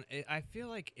 Yeah, I feel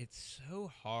like it's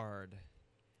so hard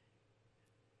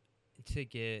to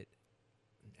get.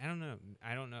 I don't know.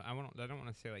 I don't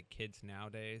want to say like kids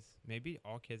nowadays. Maybe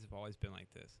all kids have always been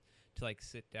like this. To like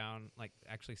sit down, like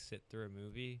actually sit through a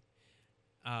movie.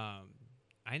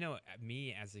 I know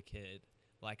me as a kid,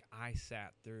 like I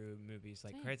sat through movies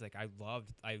like Same. crazy. Like I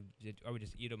would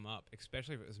just eat them up,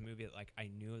 especially if it was a movie that like I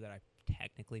knew that I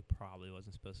technically probably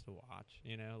wasn't supposed to watch.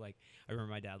 You know, like I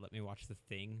remember my dad let me watch The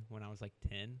Thing when I was like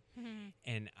 10,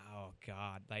 and oh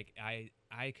god, like I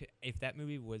could, if that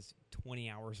movie was 20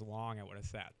 hours long, I would have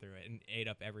sat through it and ate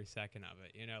up every second of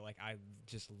it. You know, like I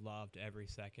just loved every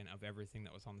second of everything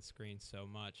that was on the screen so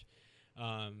much.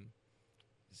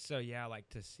 So yeah, like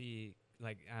to see.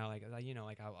 Like you know,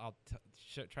 like I'll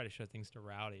try to show things to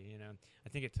Rowdy. You know, I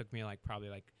think it took me like probably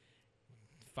like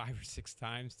 5 or 6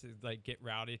 times to like get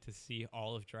Rowdy to see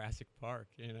all of Jurassic Park,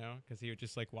 you know, because he would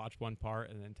just like watch one part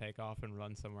and then take off and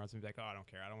run somewhere else and be like, oh, I don't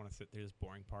care, I don't want to sit through this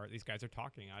boring part. These guys are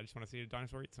talking. I just want to see a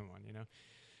dinosaur eat someone, you know.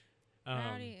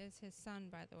 Rowdy is his son,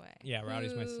 by the way. Yeah,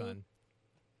 Rowdy's my son.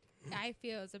 I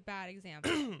feel is a bad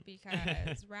example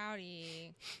because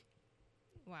Rowdy,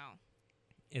 wow,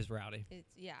 is Rowdy.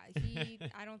 It's he.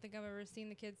 I don't think I've ever seen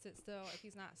the kid sit still if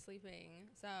he's not sleeping.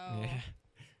 So yeah.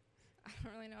 I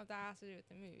don't really know if that has to do with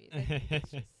the movies. I think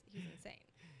it's just he's insane.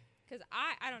 Because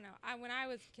I don't know. When I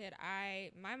was a kid,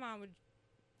 my mom would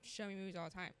show me movies all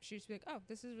the time. She used to be like, "Oh,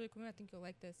 this is really cool. I think you'll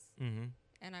like this." Mm-hmm.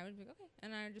 And I would be like, "Okay,"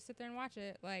 and I would just sit there and watch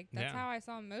it. Like that's how I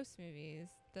saw most movies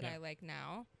that I like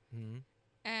now. Mm-hmm.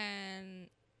 And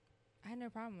I had no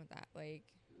problem with that. Like.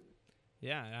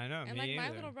 Yeah, I know. And like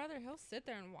my little brother, he'll sit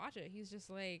there and watch it. He's just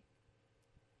like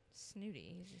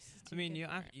snooty. He's just. I mean,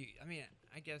 I mean,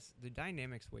 I guess the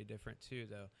dynamic's way different too,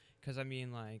 though. Because I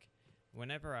mean, like,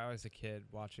 whenever I was a kid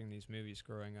watching these movies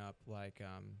growing up, like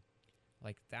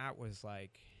that was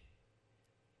like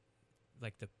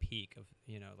the peak of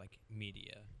like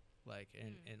media, like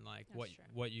and like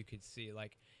what you could see,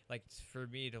 like for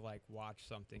me to like watch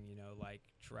something, like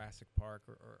Jurassic Park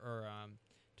or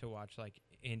to watch like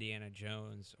Indiana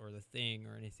Jones or The Thing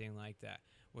or anything like that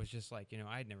was just like,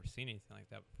 I had never seen anything like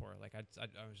that before. Like I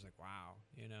was like, wow,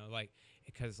 like,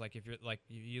 because like if you're like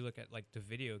you look at like the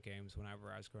video games,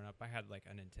 whenever I was growing up, I had like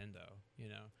a Nintendo,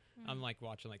 I'm like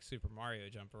watching like Super Mario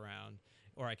jump around,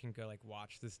 or I can go like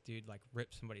watch this dude like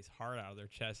rip somebody's heart out of their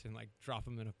chest and like drop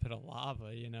them in a pit of lava,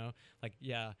 like,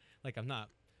 yeah, like I'm not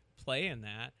playing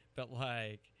that, but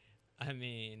like, I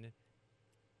mean,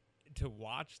 to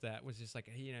watch that was just like,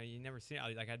 you never seen,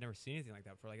 like I'd never seen anything like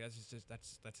that before. Like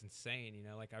that's insane,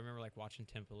 like I remember like watching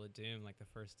Temple of Doom like the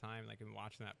first time, like and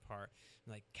watching that part,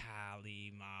 and, like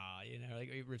Kali Ma, like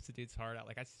he rips the dude's heart out.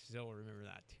 Like I still remember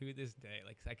that to this day.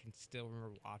 Like I can still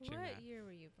remember watching that. What year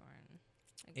were you born?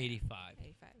 Again, 85.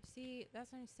 See,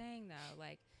 that's what I'm saying though.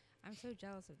 Like I'm so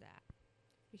jealous of that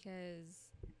because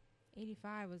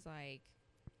 85 was like.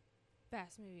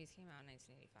 Best movies came out in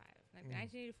 1985. Like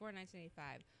 1984 and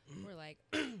 1985 were like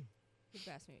the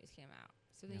best movies came out.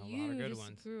 So that you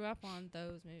just grew up on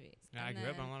those movies. Yeah, I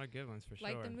grew up on a lot of good ones for sure.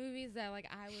 Like the movies that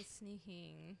like I was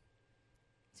sneaking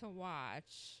to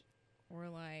watch were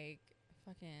like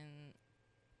fucking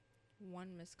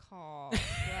One Missed Call.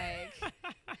 Like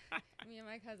me and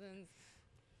my cousins,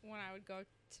 when I would go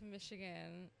to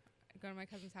Michigan, go to my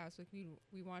cousin's house, like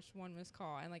we watched One Missed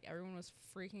Call, and like everyone was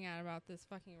freaking out about this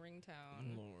fucking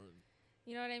ringtone. Lord.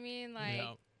 You know what I mean? Like,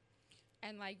 yep.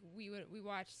 And like we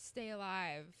watched Stay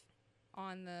Alive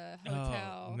on the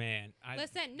hotel. Oh man,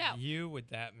 listen, no, you with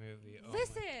that movie. Oh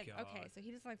listen, my God. Okay, so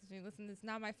he doesn't like this movie. Listen, it's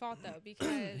not my fault though because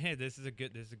hey, this is a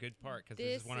good part because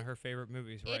this is one of her favorite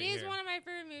movies. Right, it is here. one of my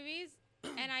favorite movies.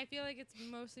 And I feel like it's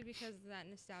mostly because of that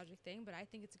nostalgic thing, but I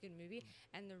think it's a good movie.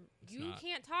 And you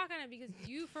can't talk on it because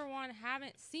you, for one,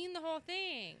 haven't seen the whole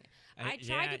thing. I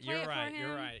tried to play it for him.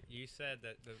 You're right. You said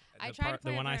that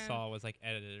the one I saw was like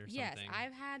edited or something. Yes,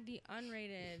 I've had the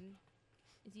unrated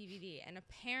DVD, and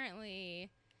apparently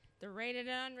the rated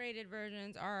and unrated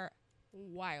versions are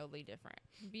wildly different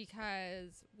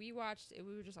because we watched it.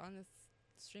 We were just on this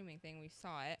streaming thing. We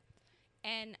saw it,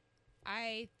 and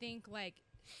I think like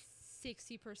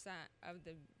 60% of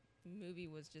the movie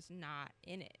was just not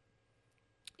in it.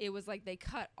 It was like they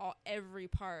cut every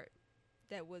part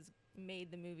that was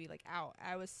made the movie like out.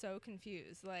 I was so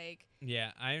confused. Like,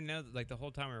 yeah, I know. Like the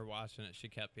whole time we were watching it, she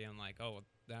kept being like, "Oh,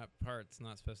 that part's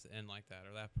not supposed to end like that,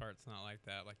 or that part's not like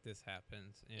that. Like this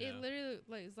happens." It literally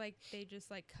was like they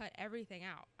just like cut everything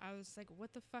out. I was like,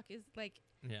 "What the fuck is like?"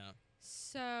 Yeah.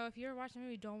 So if you're watching a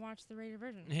movie, don't watch the rated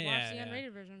version. Watch the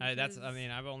unrated version. I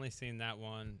mean, I've only seen that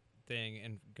one thing,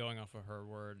 and going off of her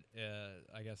word,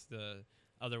 I guess the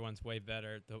other one's way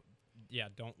better.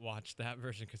 Don't watch that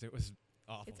version because it was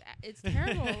awful. It's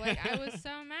terrible. Like I was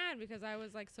so mad because I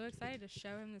was like so excited to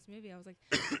show him this movie. I was like,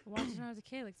 watching it when I was a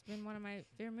kid. Like it's been one of my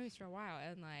favorite movies for a while,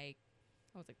 and like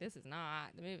I was like, this is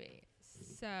not the movie.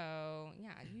 So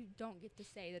yeah, you don't get to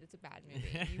say that it's a bad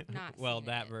movie. You've not. Well, seen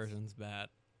that it. version's bad.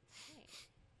 Hey.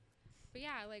 But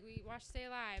yeah, like we watched Stay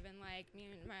Alive, and like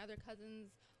me and my other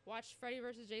cousins watched Freddy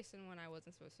vs. Jason when I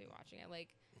wasn't supposed to be watching it. Like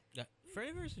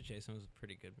Freddy vs. Jason was a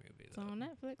pretty good movie, It's though. on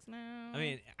Netflix now. I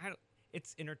mean,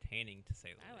 it's entertaining to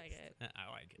say the I like least. it. I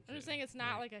like it. I'm just too. saying it's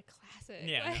not like a classic.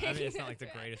 Yeah, like, I mean, it's not like the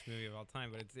greatest movie of all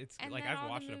time, but it's And like then I've all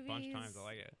watched the it a bunch of times. I movies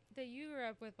like it. that you grew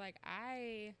up with, like,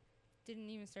 I didn't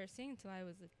even start seeing until I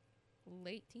was a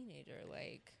late teenager.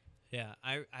 Like, Yeah,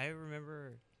 I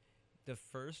remember the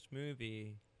first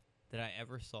movie that I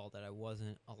ever saw that I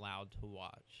wasn't allowed to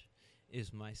watch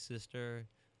is my sister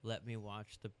let me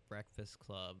watch The Breakfast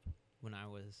Club when I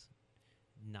was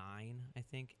 9, I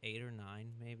think, 8 or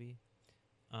 9 maybe.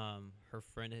 Her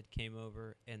friend had came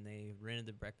over and they rented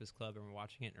The Breakfast Club and were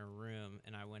watching it in her room,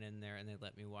 and I went in there and they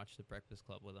let me watch The Breakfast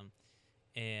Club with them,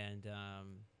 and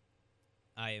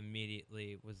I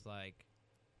immediately was like,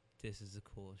 this is the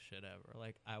coolest shit ever.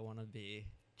 Like, I want to be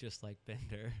just like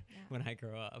Bender when I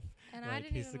grow up. And like, I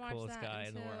didn't he's even the watch coolest that guy in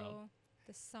until the world.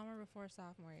 the summer before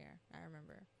sophomore year, I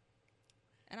remember.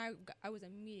 And I was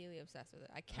immediately obsessed with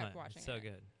it. I kept watching it's so it.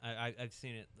 good. I've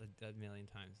seen it a million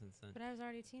times since then. But I was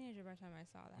already a teenager by the time I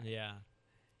saw that. Yeah.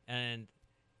 And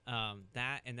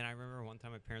that, and then I remember one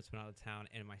time my parents went out of town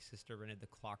and my sister rented The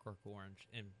Clockwork Orange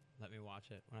and let me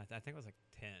watch it when I think I was like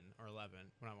 10 or 11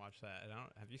 when I watched that. And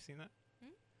have you seen that?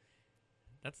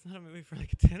 That's not a movie for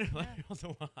like a 10 or 11-year-old to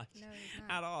watch. No, it's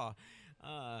not. At all.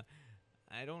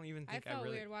 I don't even think I felt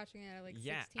really... weird watching it at like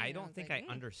 16. Yeah, I don't think like,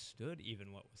 I understood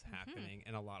even what was happening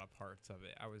in a lot of parts of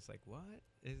it. I was like, what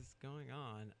is going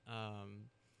on?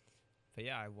 But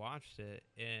yeah, I watched it,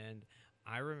 and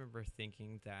I remember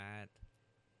thinking that...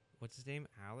 What's his name?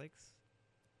 Alex?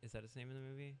 Is that his name in the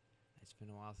movie? It's been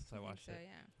a while since I watched it.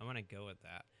 Yeah. I'm going to go with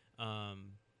that. I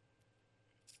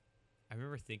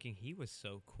remember thinking he was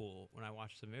so cool when I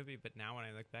watched the movie, but now when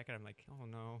I look back at it, I'm like, oh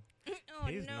no,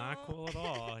 he's not cool at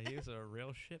all. He's a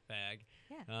real shitbag.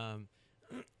 Yeah.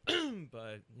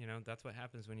 But you know, that's what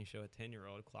happens when you show a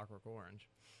 10-year-old Clockwork Orange.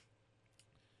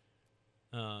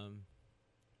 But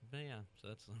yeah, so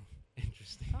that's a little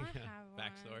interesting Oh, I have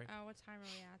backstory. one. Oh, what time are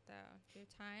we at though? Do you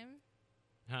have time?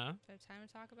 Huh? Do you have time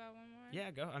to talk about one more? Yeah,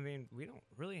 go. I mean, we don't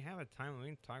really have a time. We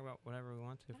can talk about whatever we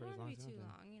want to for as long as we want to. I don't want to be too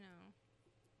long, you know.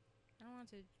 I don't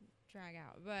want to drag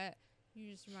out, but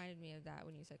you just reminded me of that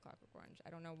when you said Clockwork Orange.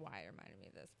 I don't know why it reminded me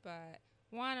of this, but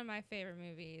one of my favorite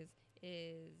movies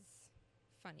is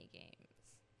Funny Games.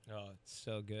 Oh, it's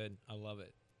so good. I love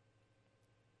it.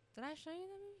 Did I show you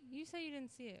that movie? You said you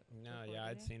didn't see it. No, yeah,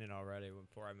 I'd seen it already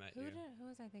before I met you. Who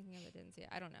was I thinking of that didn't see it?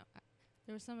 I don't know.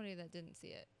 There was somebody that didn't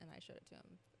see it, and I showed it to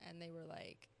him, and they were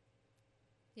like,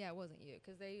 yeah, it wasn't you,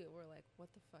 because they were like,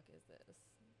 what the fuck is this?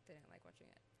 They didn't like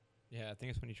watching it. Yeah, I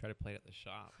think it's when you try to play it at the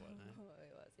shop, wasn't it? Oh,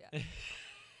 it was, yeah.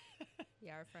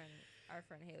 Yeah, our friend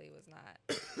Haley was not.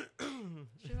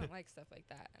 She doesn't like stuff like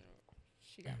that, and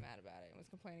she got mad about it and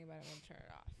was complaining about it and wouldn't turn it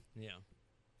off. Yeah.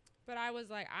 But I was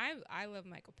like, I love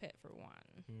Michael Pitt for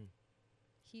one. Mm.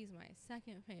 He's my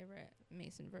second favorite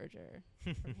Mason Verger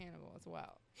from Hannibal as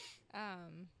well.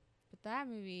 But that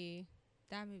movie's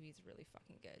really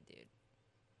fucking good, dude.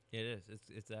 It is.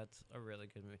 That's a really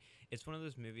good movie. It's one of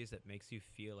those movies that makes you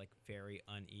feel like very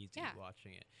uneasy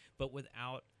watching it, but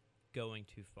without going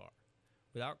too far,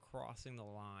 without crossing the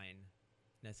line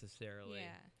necessarily.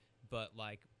 Yeah. But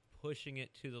like pushing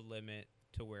it to the limit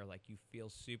to where like you feel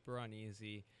super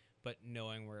uneasy, but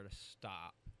knowing where to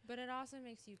stop. But it also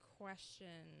makes you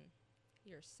question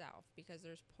yourself, because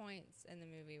there's points in the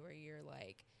movie where you're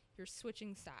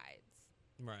switching sides.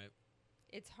 Right.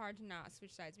 It's hard to not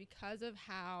switch sides because of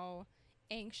how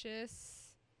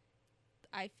anxious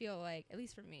I feel like, at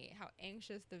least for me, how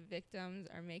anxious the victims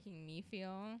are making me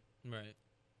feel. Right.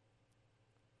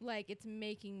 Like, it's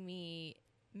making me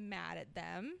mad at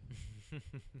them. Do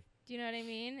you know what I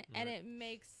mean? Right. And it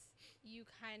makes you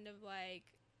kind of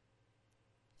like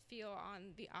feel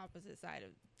on the opposite side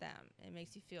of them. It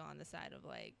makes you feel on the side of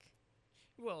like...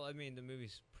 Well, I mean, the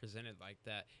movie's presented like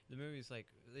that. The movie's like,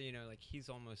 you know, like he's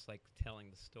almost like telling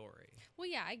the story. Well,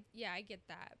 yeah, I get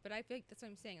that, but I feel like that's what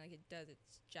I'm saying. Like, it does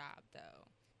its job though,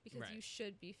 because you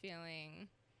should be feeling.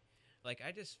 Like,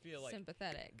 I just feel like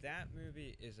sympathetic. That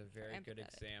movie is a very good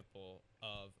example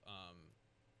of,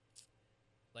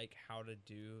 like how to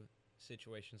do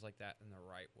situations like that in the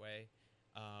right way,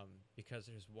 because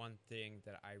there's one thing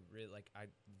that I really like. I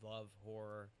love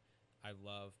horror. I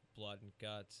love blood and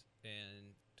guts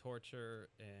and torture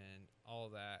and all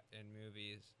that in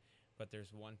movies. But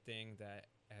there's one thing that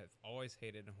I've always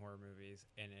hated in horror movies,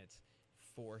 and it's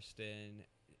forced in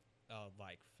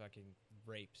like fucking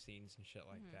rape scenes and shit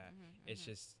like that. It's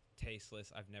just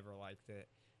tasteless. I've never liked it.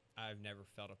 I've never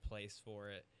felt a place for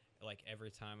it. like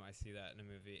every time I see that in a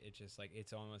movie, it just like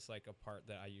it's almost like a part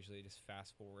that I usually just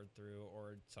fast forward through,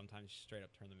 or sometimes straight up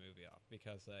turn the movie off,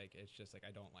 because like it's just like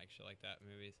I don't like shit like that in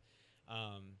movies.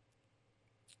 Um,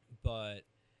 but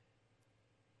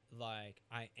like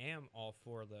I am all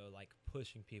for, though, like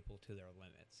pushing people to their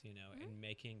limits, and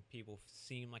making people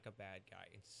seem like a bad guy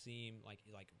and seem like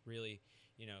really,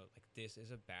 like this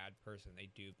is a bad person. They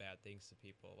do bad things to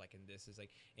people, like, and this is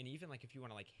like, and even like if you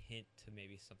want to like hint to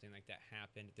maybe something like that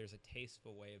happened, there's a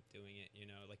tasteful way of doing it,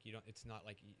 like you don't, it's not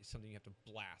like something you have to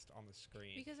blast on the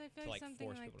screen, because I feel like something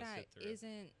like that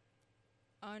isn't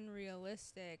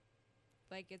unrealistic.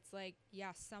 Like, it's like,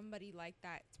 yeah, somebody like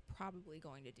that is probably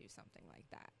going to do something like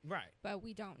that. Right. But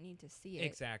we don't need to see it.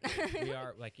 Exactly. We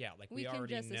are, like, yeah, like we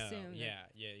already just know. Assume yeah,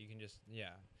 you can just, yeah,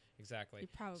 exactly. You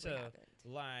probably haven't.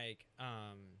 Like,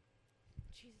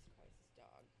 Jesus Christ, this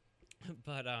dog.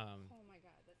 But, oh my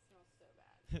God, that smells so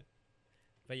bad.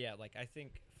 But yeah, like, I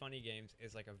think Funny Games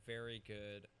is, like, a very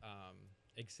good,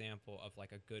 example of,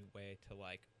 like, a good way to,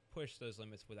 like, push those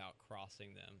limits without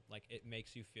crossing them. Like, it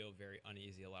makes you feel very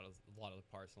uneasy a lot of the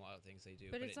parts and a lot of things they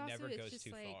do, but it never goes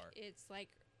too far. It's like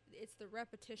it's the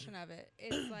repetition of it.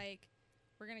 It's like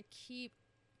we're gonna keep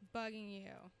bugging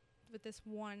you with this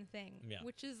one thing,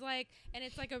 which is like, and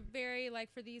it's like a very,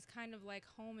 like, for these kind of like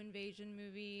home invasion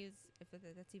movies, if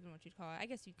that's even what you'd call it. I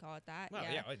guess you'd call it that. Well,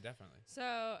 yeah, definitely.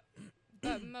 So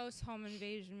but most home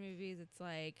invasion movies, it's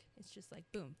like, it's just like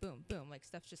boom, boom, boom, like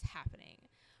stuff's just happening.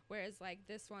 Whereas like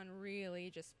this one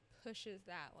really just pushes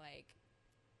that like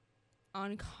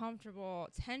uncomfortable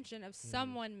tension of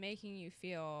someone making you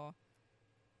feel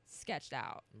sketched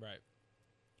out. Right.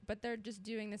 But they're just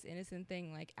doing this innocent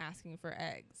thing, like asking for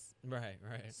eggs. Right.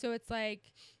 So it's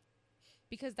like,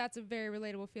 because that's a very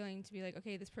relatable feeling to be like,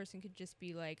 okay, this person could just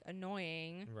be like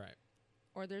annoying. Right.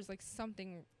 Or there's like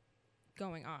something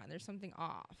going on. There's something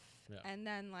off. Yeah. And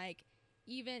then like,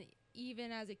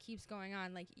 even as it keeps going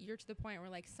on, like you're to the point where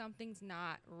like something's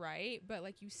not right, but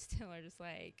like you still are just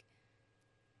like,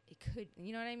 it could,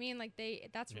 you know what I mean? Like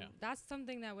that's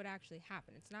something that would actually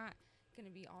happen. It's not going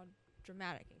to be all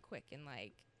dramatic and quick and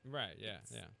like, right. Yeah.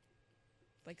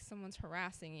 Like someone's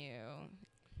harassing you.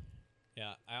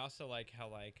 Yeah. I also like how,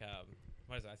 like,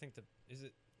 what is it? I think is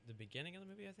it the beginning of the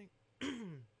movie? I think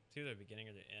it's either the beginning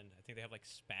or the end. I think they have like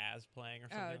Spaz playing or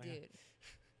something. Oh, like dude. That.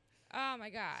 Oh my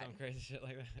God. Some crazy shit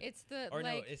like that. It's the, or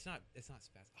like, no, it's not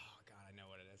Spaz. Oh God, I know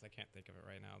what it is. I can't think of it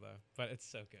right now though. But it's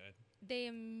so good. They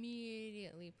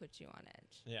immediately put you on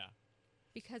edge. Yeah.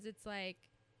 Because it's like,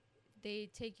 they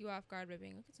take you off guard by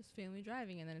being like, it's just family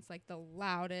driving, and then it's like the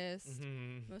loudest,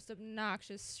 most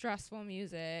obnoxious, stressful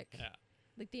music. Yeah.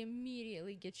 Like they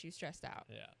immediately get you stressed out.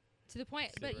 Yeah. To the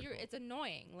point, Super but it's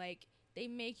annoying. Like they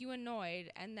make you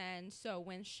annoyed, and then so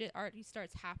when shit already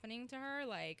starts happening to her,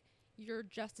 like you're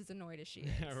just as annoyed as she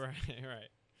is. Right.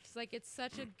 It's like, it's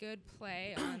such a good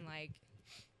play on like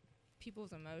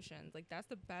people's emotions. Like that's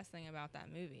the best thing about that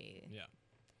movie. Yeah.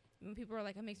 When people are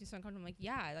like, it makes me so uncomfortable, I'm like,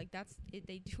 yeah, like that's it.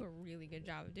 They do a really good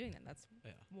job of doing that. That's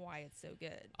why it's so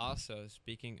good. Also,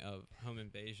 speaking of home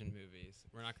invasion movies,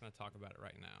 we're not going to talk about it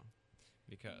right now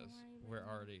because we're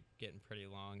already getting pretty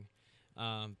long.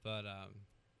 But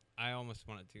I almost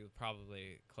want to do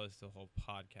probably close to a whole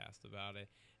podcast about it,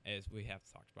 as we have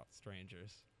talked about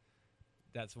Strangers.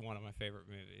 That's one of my favorite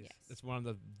movies. Yes. It's one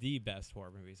of the best horror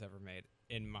movies ever made,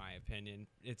 in my opinion.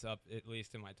 It's up at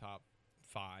least in my top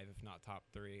 5, if not top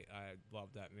 3. I love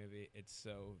that movie. It's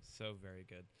so very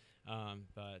good.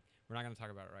 But we're not going to talk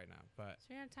about it right now. But so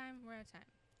we're out of time. We're out of time.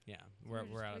 Yeah, we're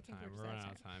out of time. We're running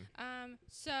out of time.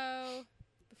 So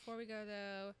before we go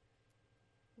though,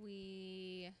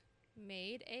 we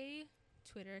made a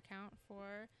Twitter account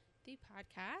for the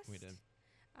podcast. We did.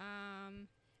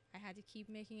 I had to keep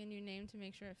making a new name to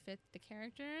make sure it fit the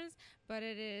characters, but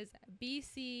it is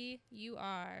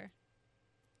BCUR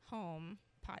Home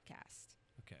Podcast.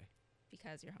 Okay.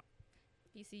 Because you're home.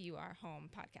 BCUR Home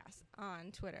Podcast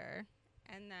on Twitter.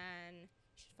 And then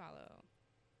you should follow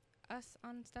us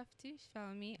on stuff too. You should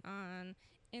follow me on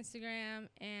Instagram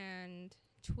and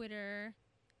Twitter.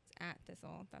 It's at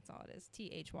Thistle. That's all it is.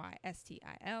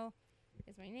 THYSTIL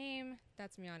is my name.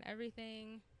 That's me on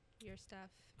everything. Your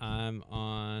stuff. I'm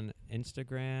on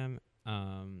Instagram.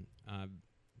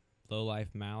 Low Life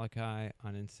Malachi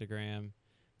on Instagram.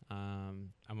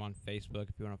 I'm on Facebook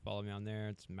if you want to follow me on there.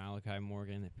 It's Malachi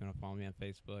Morgan if you want to follow me on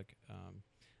Facebook.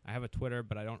 I have a Twitter,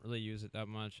 but I don't really use it that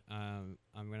much. I'm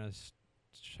going to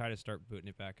try to start booting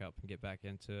it back up and get back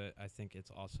into it. I think it's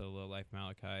also Low Life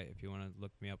Malachi if you want to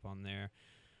look me up on there.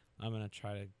 I'm going to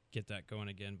try to get that going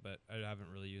again, but I haven't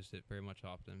really used it very much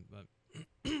often. But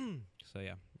so,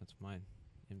 yeah, that's my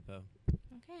info.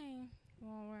 Okay.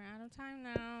 Well, we're out of time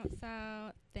now.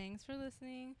 So thanks for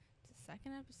listening to the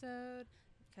second episode.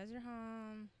 Because you're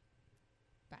home.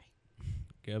 Bye.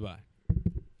 Goodbye.